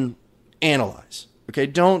and then analyze. Okay?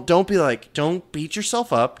 Don't be like, don't beat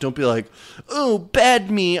yourself up. Don't be like, oh,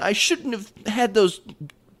 bad me. I shouldn't have had those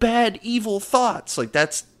bad, evil thoughts. Like,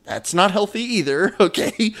 that's not healthy either.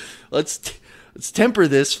 Okay? Let's temper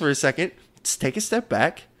this for a second. Let's take a step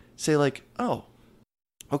back. Say like, oh,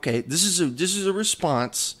 okay, this is a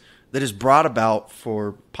response that is brought about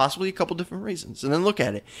for possibly a couple different reasons. And then look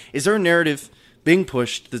at it. Is there a narrative being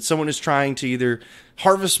pushed that someone is trying to either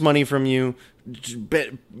harvest money from you,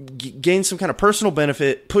 gain some kind of personal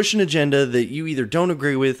benefit, push an agenda that you either don't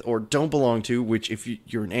agree with or don't belong to, which if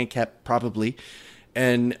you're an ANCAP probably,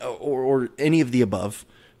 and or any of the above,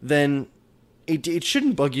 then it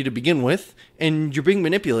shouldn't bug you to begin with, and you're being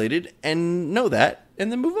manipulated, and know that, and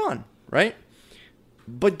then move on, right?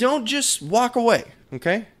 But don't just walk away,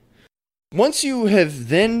 okay? Once you have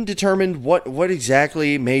then determined what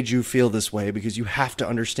exactly made you feel this way, because you have to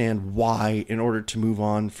understand why in order to move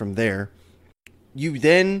on from there, you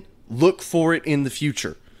then look for it in the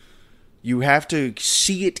future. You have to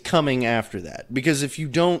see it coming after that, because if you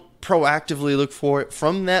don't proactively look for it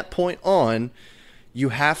from that point on, you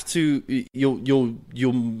have to, you'll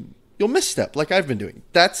misstep like I've been doing.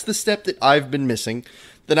 That's the step that I've been missing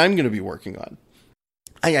that I'm going to be working on.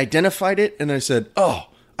 I identified it and I said, oh,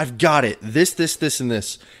 I've got it. This, and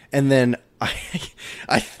this. And then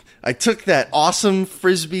I took that awesome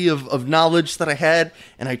frisbee of knowledge that I had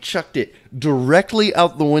and I chucked it directly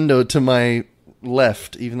out the window to my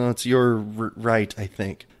left, even though it's your right, I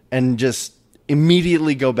think. And just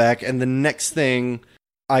immediately go back. And the next thing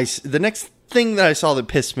the next thing that I saw that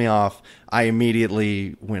pissed me off, I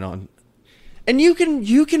immediately went on. And you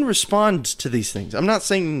can respond to these things. I'm not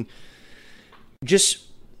saying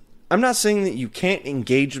that you can't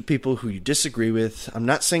engage with people who you disagree with. I'm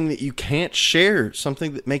not saying that you can't share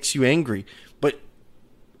something that makes you angry. But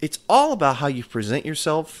it's all about how you present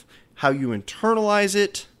yourself, how you internalize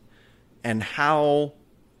it, and how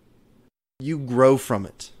you grow from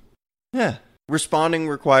it. Yeah. Responding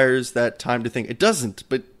requires that time to think. It doesn't,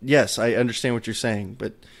 but yes, I understand what you're saying.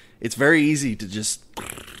 But it's very easy to just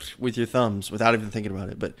with your thumbs without even thinking about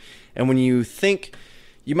it. And when you think,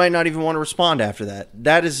 you might not even want to respond after that.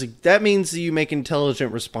 That means that you make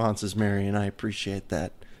intelligent responses, Mary, and I appreciate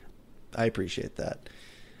that.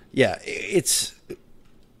 Yeah,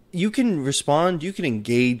 you can respond, you can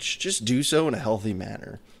engage, just do so in a healthy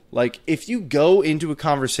manner. Like, if you go into a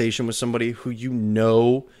conversation with somebody who you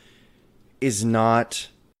know is not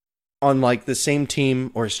on, like, the same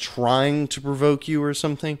team or is trying to provoke you or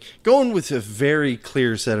something, go in with a very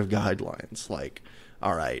clear set of guidelines. Like,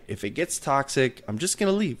 all right, if it gets toxic, I'm just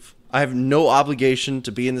going to leave. I have no obligation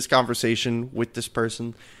to be in this conversation with this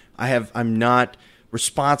person. I'm not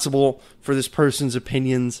responsible for this person's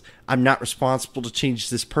opinions. I'm not responsible to change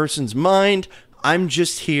this person's mind. I'm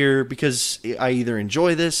just here because I either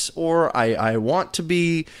enjoy this or I want to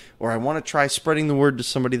be, or I want to try spreading the word to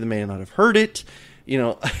somebody that may not have heard it. You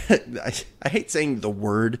know, I hate saying the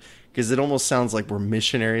word because it almost sounds like we're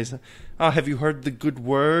missionaries. Oh, have you heard the good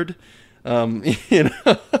word? You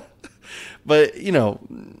know, but you know,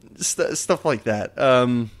 stuff like that.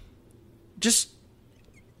 Just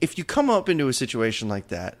if you come up into a situation like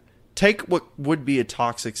that, take what would be a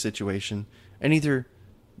toxic situation and either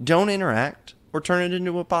don't interact or turn it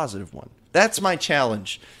into a positive one. That's my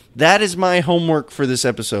challenge. That is my homework for this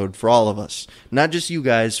episode for all of us. Not just you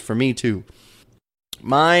guys, for me too.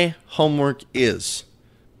 My homework is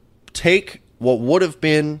take what would have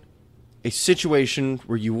been a situation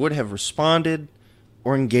where you would have responded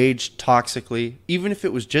or engaged toxically, even if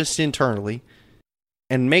it was just internally,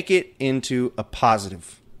 and make it into a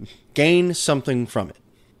positive. Gain something from it.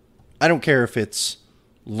 I don't care if it's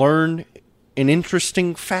learn an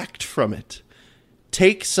interesting fact from it.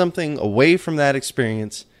 Take something away from that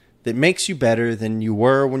experience that makes you better than you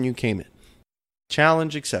were when you came in.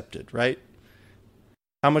 Challenge accepted, right?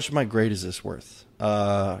 How much of my grade is this worth?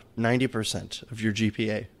 90% of your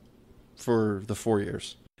GPA for the 4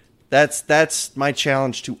 years. That's my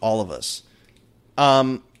challenge to all of us.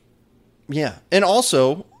 Yeah. And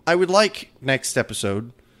also, I would like next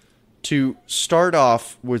episode to start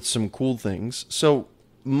off with some cool things. So,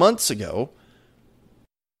 months ago,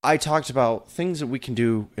 I talked about things that we can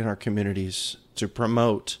do in our communities to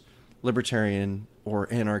promote libertarian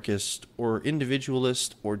or anarchist or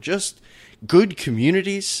individualist or just good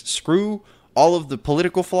communities. Screw all of the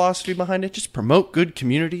political philosophy behind it. Just promote good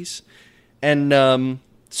communities. And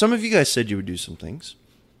some of you guys said you would do some things.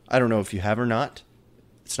 I don't know if you have or not.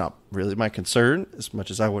 It's not really my concern as much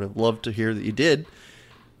as I would have loved to hear that you did.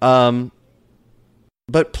 But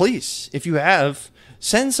please, if you have,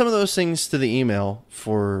 send some of those things to the email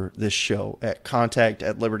for this show at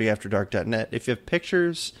contact@libertyafterdark.net. If you have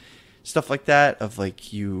pictures, stuff like that, of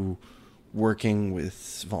like you working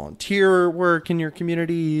with volunteer work in your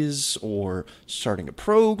communities or starting a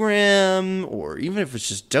program, or even if it's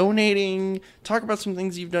just donating, talk about some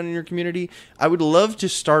things you've done in your community. I would love to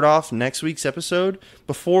start off next week's episode,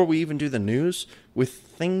 before we even do the news, with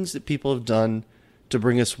things that people have done to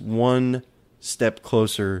bring us one step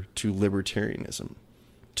closer to libertarianism,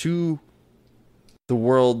 to the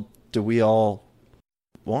world that we all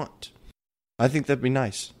want. I think that'd be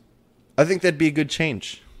nice. I think that'd be a good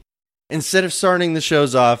change. Instead of starting the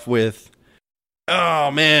shows off with,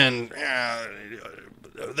 oh man,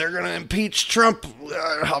 they're going to impeach Trump.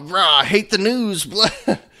 I hate the news.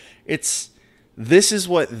 This is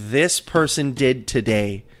what this person did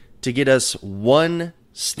today to get us one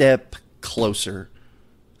step closer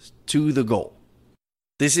to the goal.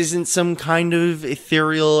 This isn't some kind of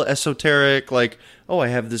ethereal, esoteric, like, oh, I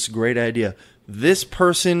have this great idea. This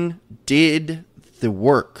person did the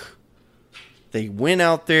work. They went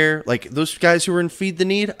out there, like those guys who were in Feed the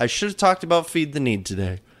Need. I should have talked about Feed the Need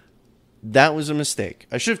today. That was a mistake.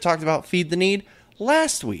 I should have talked about Feed the Need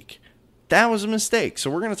last week. That was a mistake. So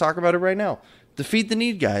we're going to talk about it right now. The Feed the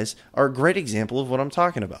Need guys are a great example of what I'm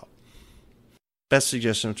talking about. Best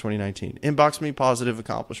suggestion of 2019. Inbox me positive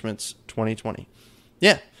accomplishments 2020.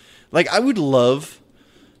 Yeah. Like, I would love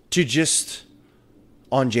to just,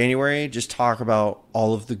 on January, just talk about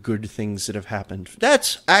all of the good things that have happened.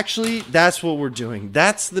 That's what we're doing.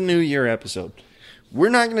 That's the New Year episode. We're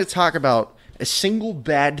not going to talk about a single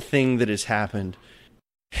bad thing that has happened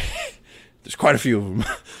There's quite a few of them.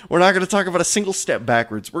 We're not going to talk about a single step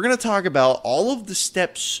backwards. We're going to talk about all of the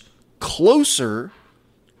steps closer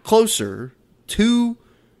to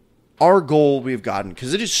our goal we've gotten.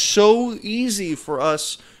 Because it is so easy for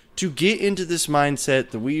us to get into this mindset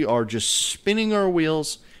that we are just spinning our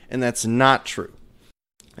wheels, and that's not true.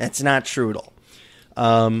 That's not true at all.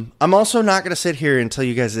 I'm also not going to sit here and tell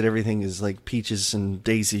you guys that everything is like peaches and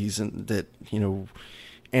daisies and that,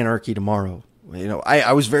 anarchy tomorrow.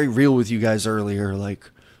 I was very real with you guys earlier. Like,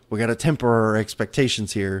 we got to temper our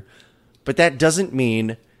expectations here. But that doesn't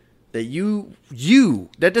mean that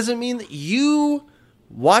that doesn't mean that you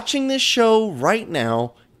watching this show right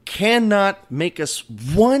now cannot make us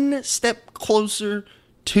one step closer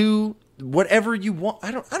to whatever you want.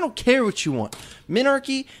 I don't care what you want.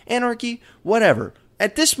 Minarchy, anarchy, whatever.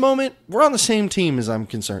 At this moment, we're on the same team as I'm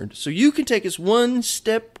concerned. So you can take us one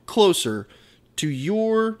step closer to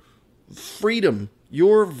your freedom,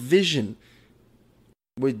 your vision,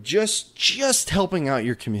 with just helping out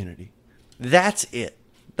your community. That's it.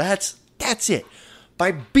 That's it.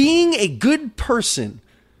 By being a good person,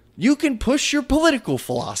 you can push your political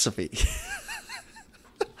philosophy.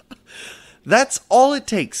 That's all it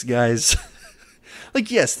takes, guys. Like,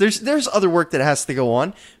 yes, there's other work that has to go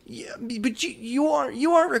on, but you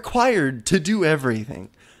aren't required to do everything.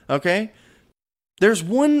 Okay? There's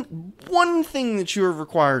one thing that you are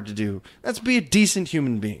required to do. That's be a decent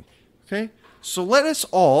human being. Okay? So let us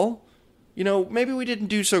all, maybe we didn't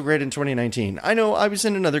do so great in 2019. I know I was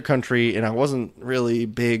in another country and I wasn't really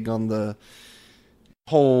big on the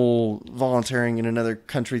whole volunteering in another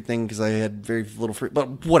country thing because I had very little free,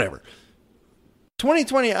 but whatever.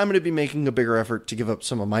 2020, I'm going to be making a bigger effort to give up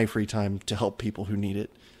some of my free time to help people who need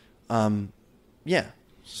it. Yeah.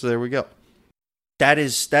 So there we go. That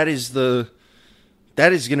is going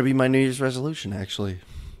to be my New Year's resolution, actually.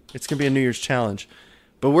 It's going to be a New Year's challenge.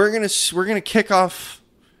 But we're going to kick off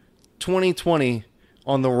 2020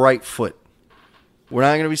 on the right foot. We're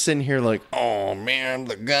not going to be sitting here like, oh man,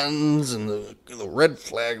 the guns and the red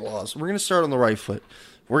flag laws. We're going to start on the right foot.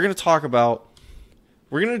 We're going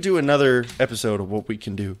to do another episode of what we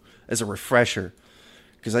can do as a refresher.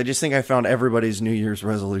 Because I just think I found everybody's New Year's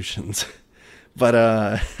resolutions.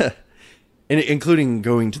 But, including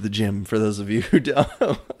going to the gym, for those of you who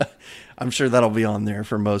don't. I'm sure that'll be on there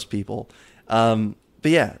for most people. But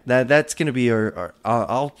yeah, that's going to be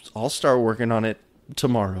I'll start working on it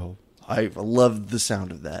tomorrow. I love the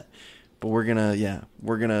sound of that. But we're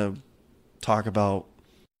going to talk about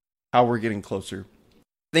how we're getting closer.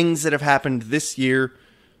 Things that have happened this year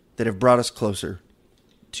that have brought us closer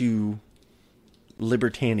to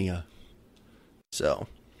Libertania. So,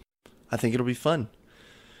 I think it'll be fun.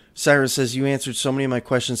 Cyrus says, you answered so many of my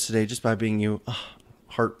questions today just by being you. Oh,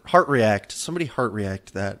 heart react. Somebody heart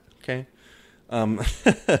react that. Okay.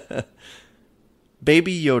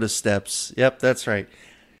 Baby Yoda steps. Yep, that's right.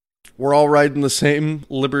 We're all riding the same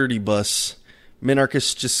Liberty bus.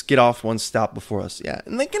 Minarchists just get off one stop before us. Yeah,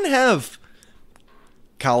 and they can have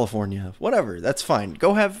California, whatever. That's fine.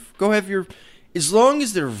 Go have your, as long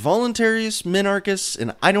as they're voluntarist minarchists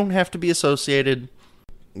and I don't have to be associated,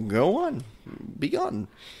 go on, be gone.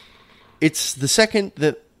 It's the second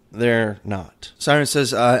that they're not. Siren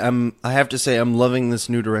says, I have to say I'm loving this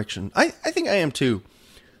new direction. I think I am too.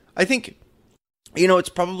 I think, it's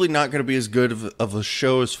probably not going to be as good of a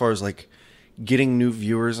show as far as like getting new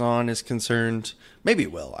viewers on is concerned. Maybe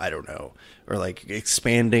it will, I don't know. Or like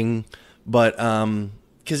expanding, but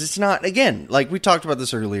because it's not, again, like we talked about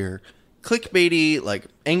this earlier, clickbaity, like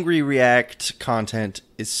angry react content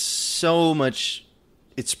is so much,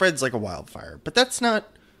 it spreads like a wildfire. But that's not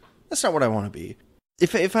what I want to be.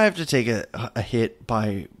 If I have to take a hit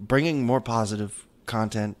by bringing more positive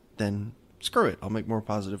content, then screw it. I'll make more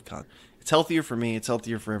positive content. It's healthier for me. It's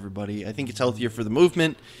healthier for everybody. I think it's healthier for the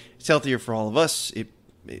movement. It's healthier for all of us. It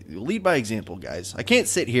lead by example, guys. I can't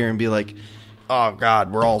sit here and be like, oh,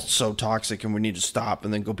 God, we're all so toxic and we need to stop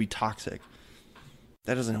and then go be toxic.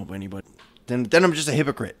 That doesn't help anybody. Then I'm just a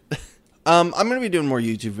hypocrite. I'm going to be doing more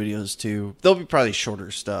YouTube videos, too. They'll be probably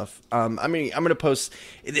shorter stuff. I'm going to post...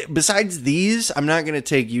 Besides these, I'm not going to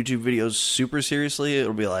take YouTube videos super seriously.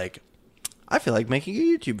 It'll be like, I feel like making a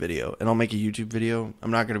YouTube video. And I'll make a YouTube video.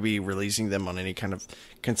 I'm not going to be releasing them on any kind of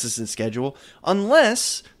consistent schedule.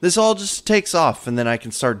 Unless this all just takes off. And then I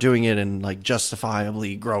can start doing it and like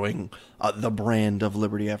justifiably growing the brand of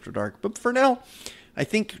Liberty After Dark. But for now, I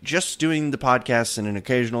think just doing the podcast and an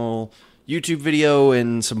occasional YouTube video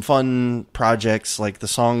and some fun projects like the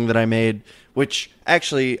song that I made, which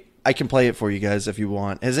actually I can play it for you guys if you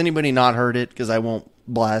want. Has anybody not heard it? Because I won't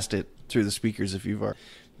blast it through the speakers if you've already.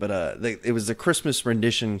 But it was a Christmas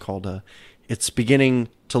rendition called It's beginning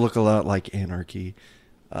to look a lot like Anarchy.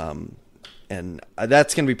 And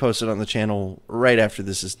that's going to be posted on the channel right after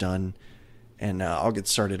this is done. And I'll get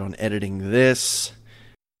started on editing this.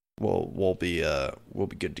 We'll be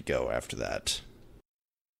good to go after that.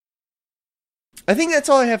 I think that's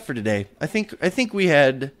all I have for today. I think we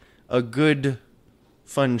had a good,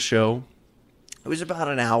 fun show. It was about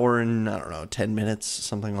an hour and, 10 minutes,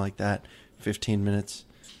 something like that. 15 minutes.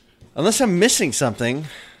 Unless I'm missing something.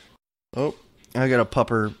 Oh, I got a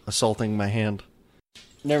pupper assaulting my hand.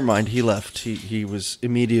 Never mind, he left. He was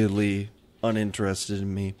immediately uninterested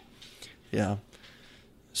in me. Yeah.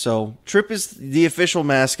 So, Trip is the official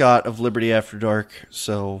mascot of Liberty After Dark,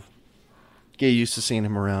 so get used to seeing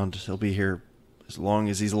him around. He'll be here as long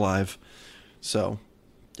as he's alive. So,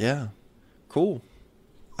 yeah. Cool.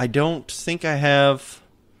 I don't think I have...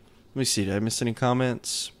 Let me see, did I miss any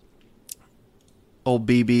comments? Old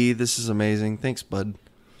BB, this is amazing. Thanks, bud.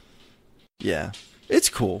 Yeah. It's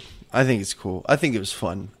cool. I think it's cool. I think it was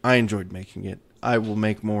fun. I enjoyed making it. I will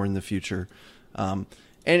make more in the future.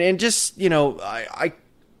 And just, I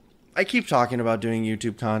keep talking about doing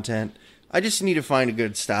YouTube content. I just need to find a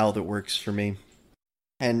good style that works for me.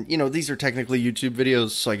 And, these are technically YouTube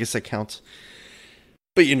videos, so I guess that counts.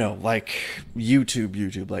 But, like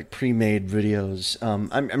YouTube, like pre-made videos.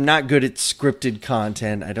 I'm not good at scripted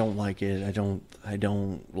content. I don't like it. I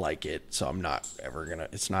don't like it. So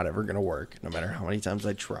it's not ever gonna work, no matter how many times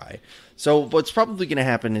I try. So what's probably gonna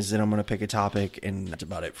happen is that I'm gonna pick a topic, and that's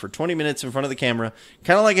about it, for 20 minutes in front of the camera,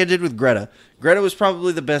 kind of like I did with Greta. Greta was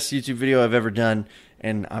probably the best YouTube video I've ever done,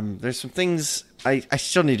 and there's some things I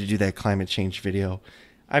still need to do. That climate change video,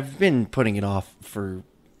 I've been putting it off for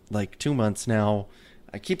like 2 months now.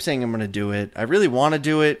 I keep saying I'm going to do it. I really want to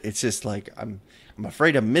do it. It's just like I'm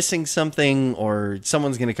afraid I'm missing something, or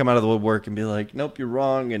someone's going to come out of the woodwork and be like, nope, you're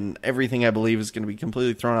wrong, and everything I believe is going to be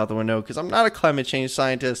completely thrown out the window, because I'm not a climate change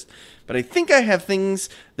scientist, but I think I have things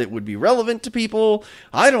that would be relevant to people.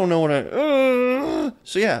 I don't know what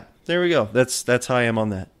so yeah, there we go. That's how I am on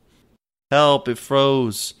that. Help, it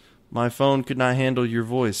froze. My phone could not handle your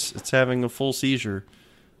voice. It's having a full seizure.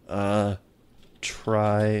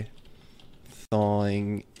 Try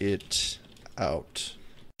thawing it out.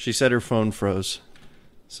 She said her phone froze.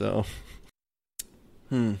 So,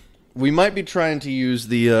 we might be trying to use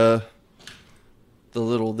the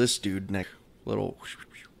this dude, little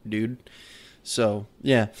dude. So,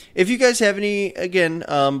 yeah. If you guys have any, again,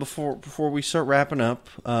 before we start wrapping up,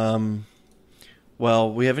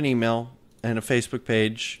 we have an email and a Facebook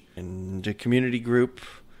page and a community group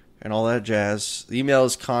and all that jazz. The email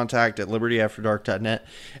is contact@libertyafterdark.net.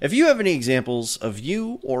 If you have any examples of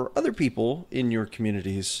you or other people in your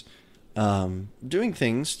communities doing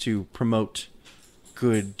things to promote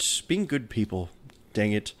being good people,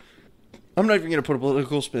 dang it. I'm not even going to put a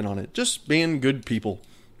political spin on it. Just being good people.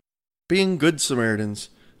 Being good Samaritans.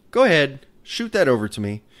 Go ahead, shoot that over to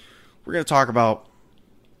me. We're going to try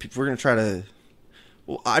to...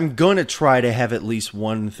 Well, I'm going to try to have at least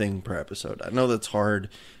one thing per episode. I know that's hard.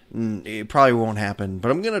 It probably won't happen,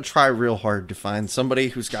 but I'm going to try real hard to find somebody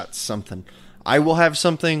who's got something. I will have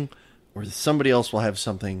something, or somebody else will have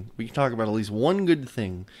something. We can talk about at least one good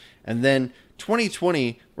thing. And then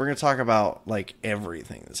 2020, we're going to talk about like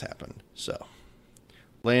everything that's happened. So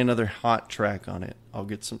lay another hot track on it. I'll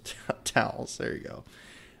get some towels. There you go.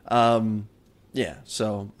 Yeah,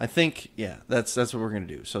 so I think, that's what we're going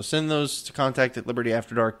to do. So send those to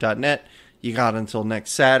contact@libertyafterdark.net. You got until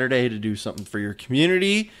next Saturday to do something for your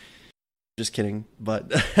community. Just kidding. But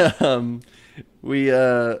and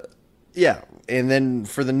then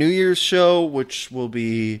for the New Year's show, which will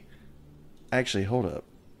be... Actually, hold up.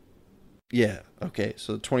 Yeah, okay,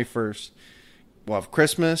 so the 21st. We'll have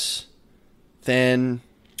Christmas. Then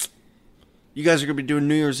you guys are going to be doing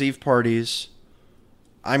New Year's Eve parties.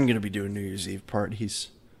 I'm going to be doing New Year's Eve parties.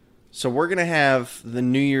 So we're going to have the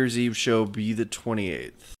New Year's Eve show be the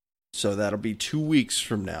 28th. So that'll be 2 weeks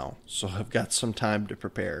from now. So I've got some time to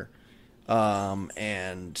prepare.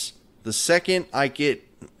 And the second I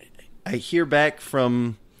hear back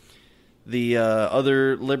from the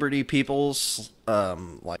other Liberty peoples, I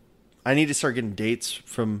need to start getting dates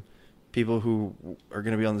from people who are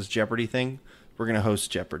going to be on this Jeopardy thing. We're going to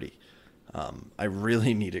host Jeopardy. I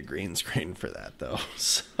really need a green screen for that, though.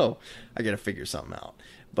 So I got to figure something out.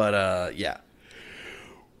 But, yeah.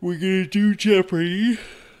 We're going to do Jeopardy.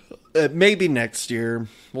 Maybe next year.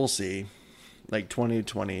 We'll see. Like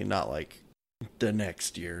 2020, not like the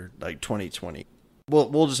next year. Like 2020.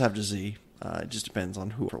 We'll just have to see. It just depends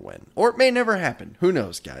on who or when. Or it may never happen. Who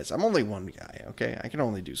knows, guys? I'm only one guy, okay? I can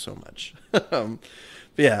only do so much. But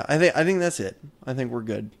yeah, I think that's it. I think we're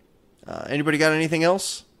good. Anybody got anything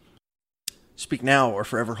else? Speak now or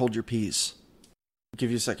forever hold your peace.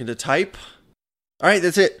 Give you a second to type. All right,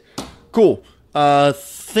 that's it. Cool.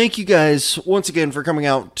 Thank you guys once again for coming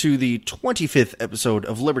out to the 25th episode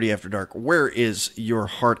of Liberty After Dark. Where is your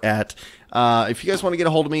heart at? If you guys want to get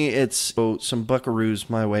a hold of me, it's some buckaroos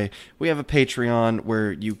my way. We have a Patreon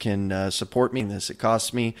where you can support me in this. It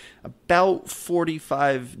costs me about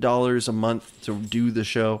 $45 a month to do the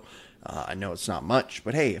show. I know it's not much,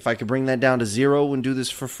 but hey, if I could bring that down to zero and do this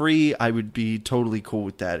for free, I would be totally cool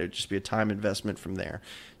with that. It'd just be a time investment from there.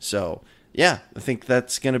 So, yeah, I think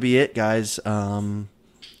that's going to be it, guys. I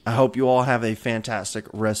hope you all have a fantastic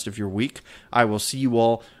rest of your week. I will see you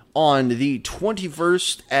all on the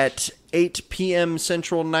 21st at 8 p.m.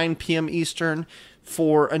 Central, 9 p.m. Eastern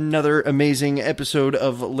for another amazing episode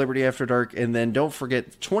of Liberty After Dark. And then don't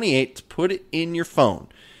forget, 28th, put it in your phone.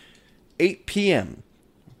 8 p.m.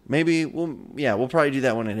 Maybe we'll probably do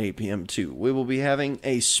that one at 8 p.m. too. We will be having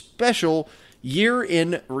a special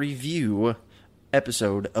year-in review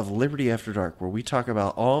episode of Liberty After Dark where we talk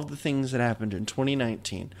about all of the things that happened in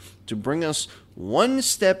 2019 to bring us one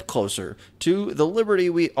step closer to the liberty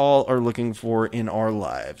we all are looking for in our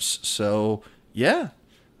lives. So, yeah,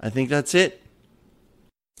 I think that's it.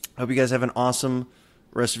 Hope you guys have an awesome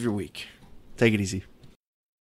rest of your week. Take it easy.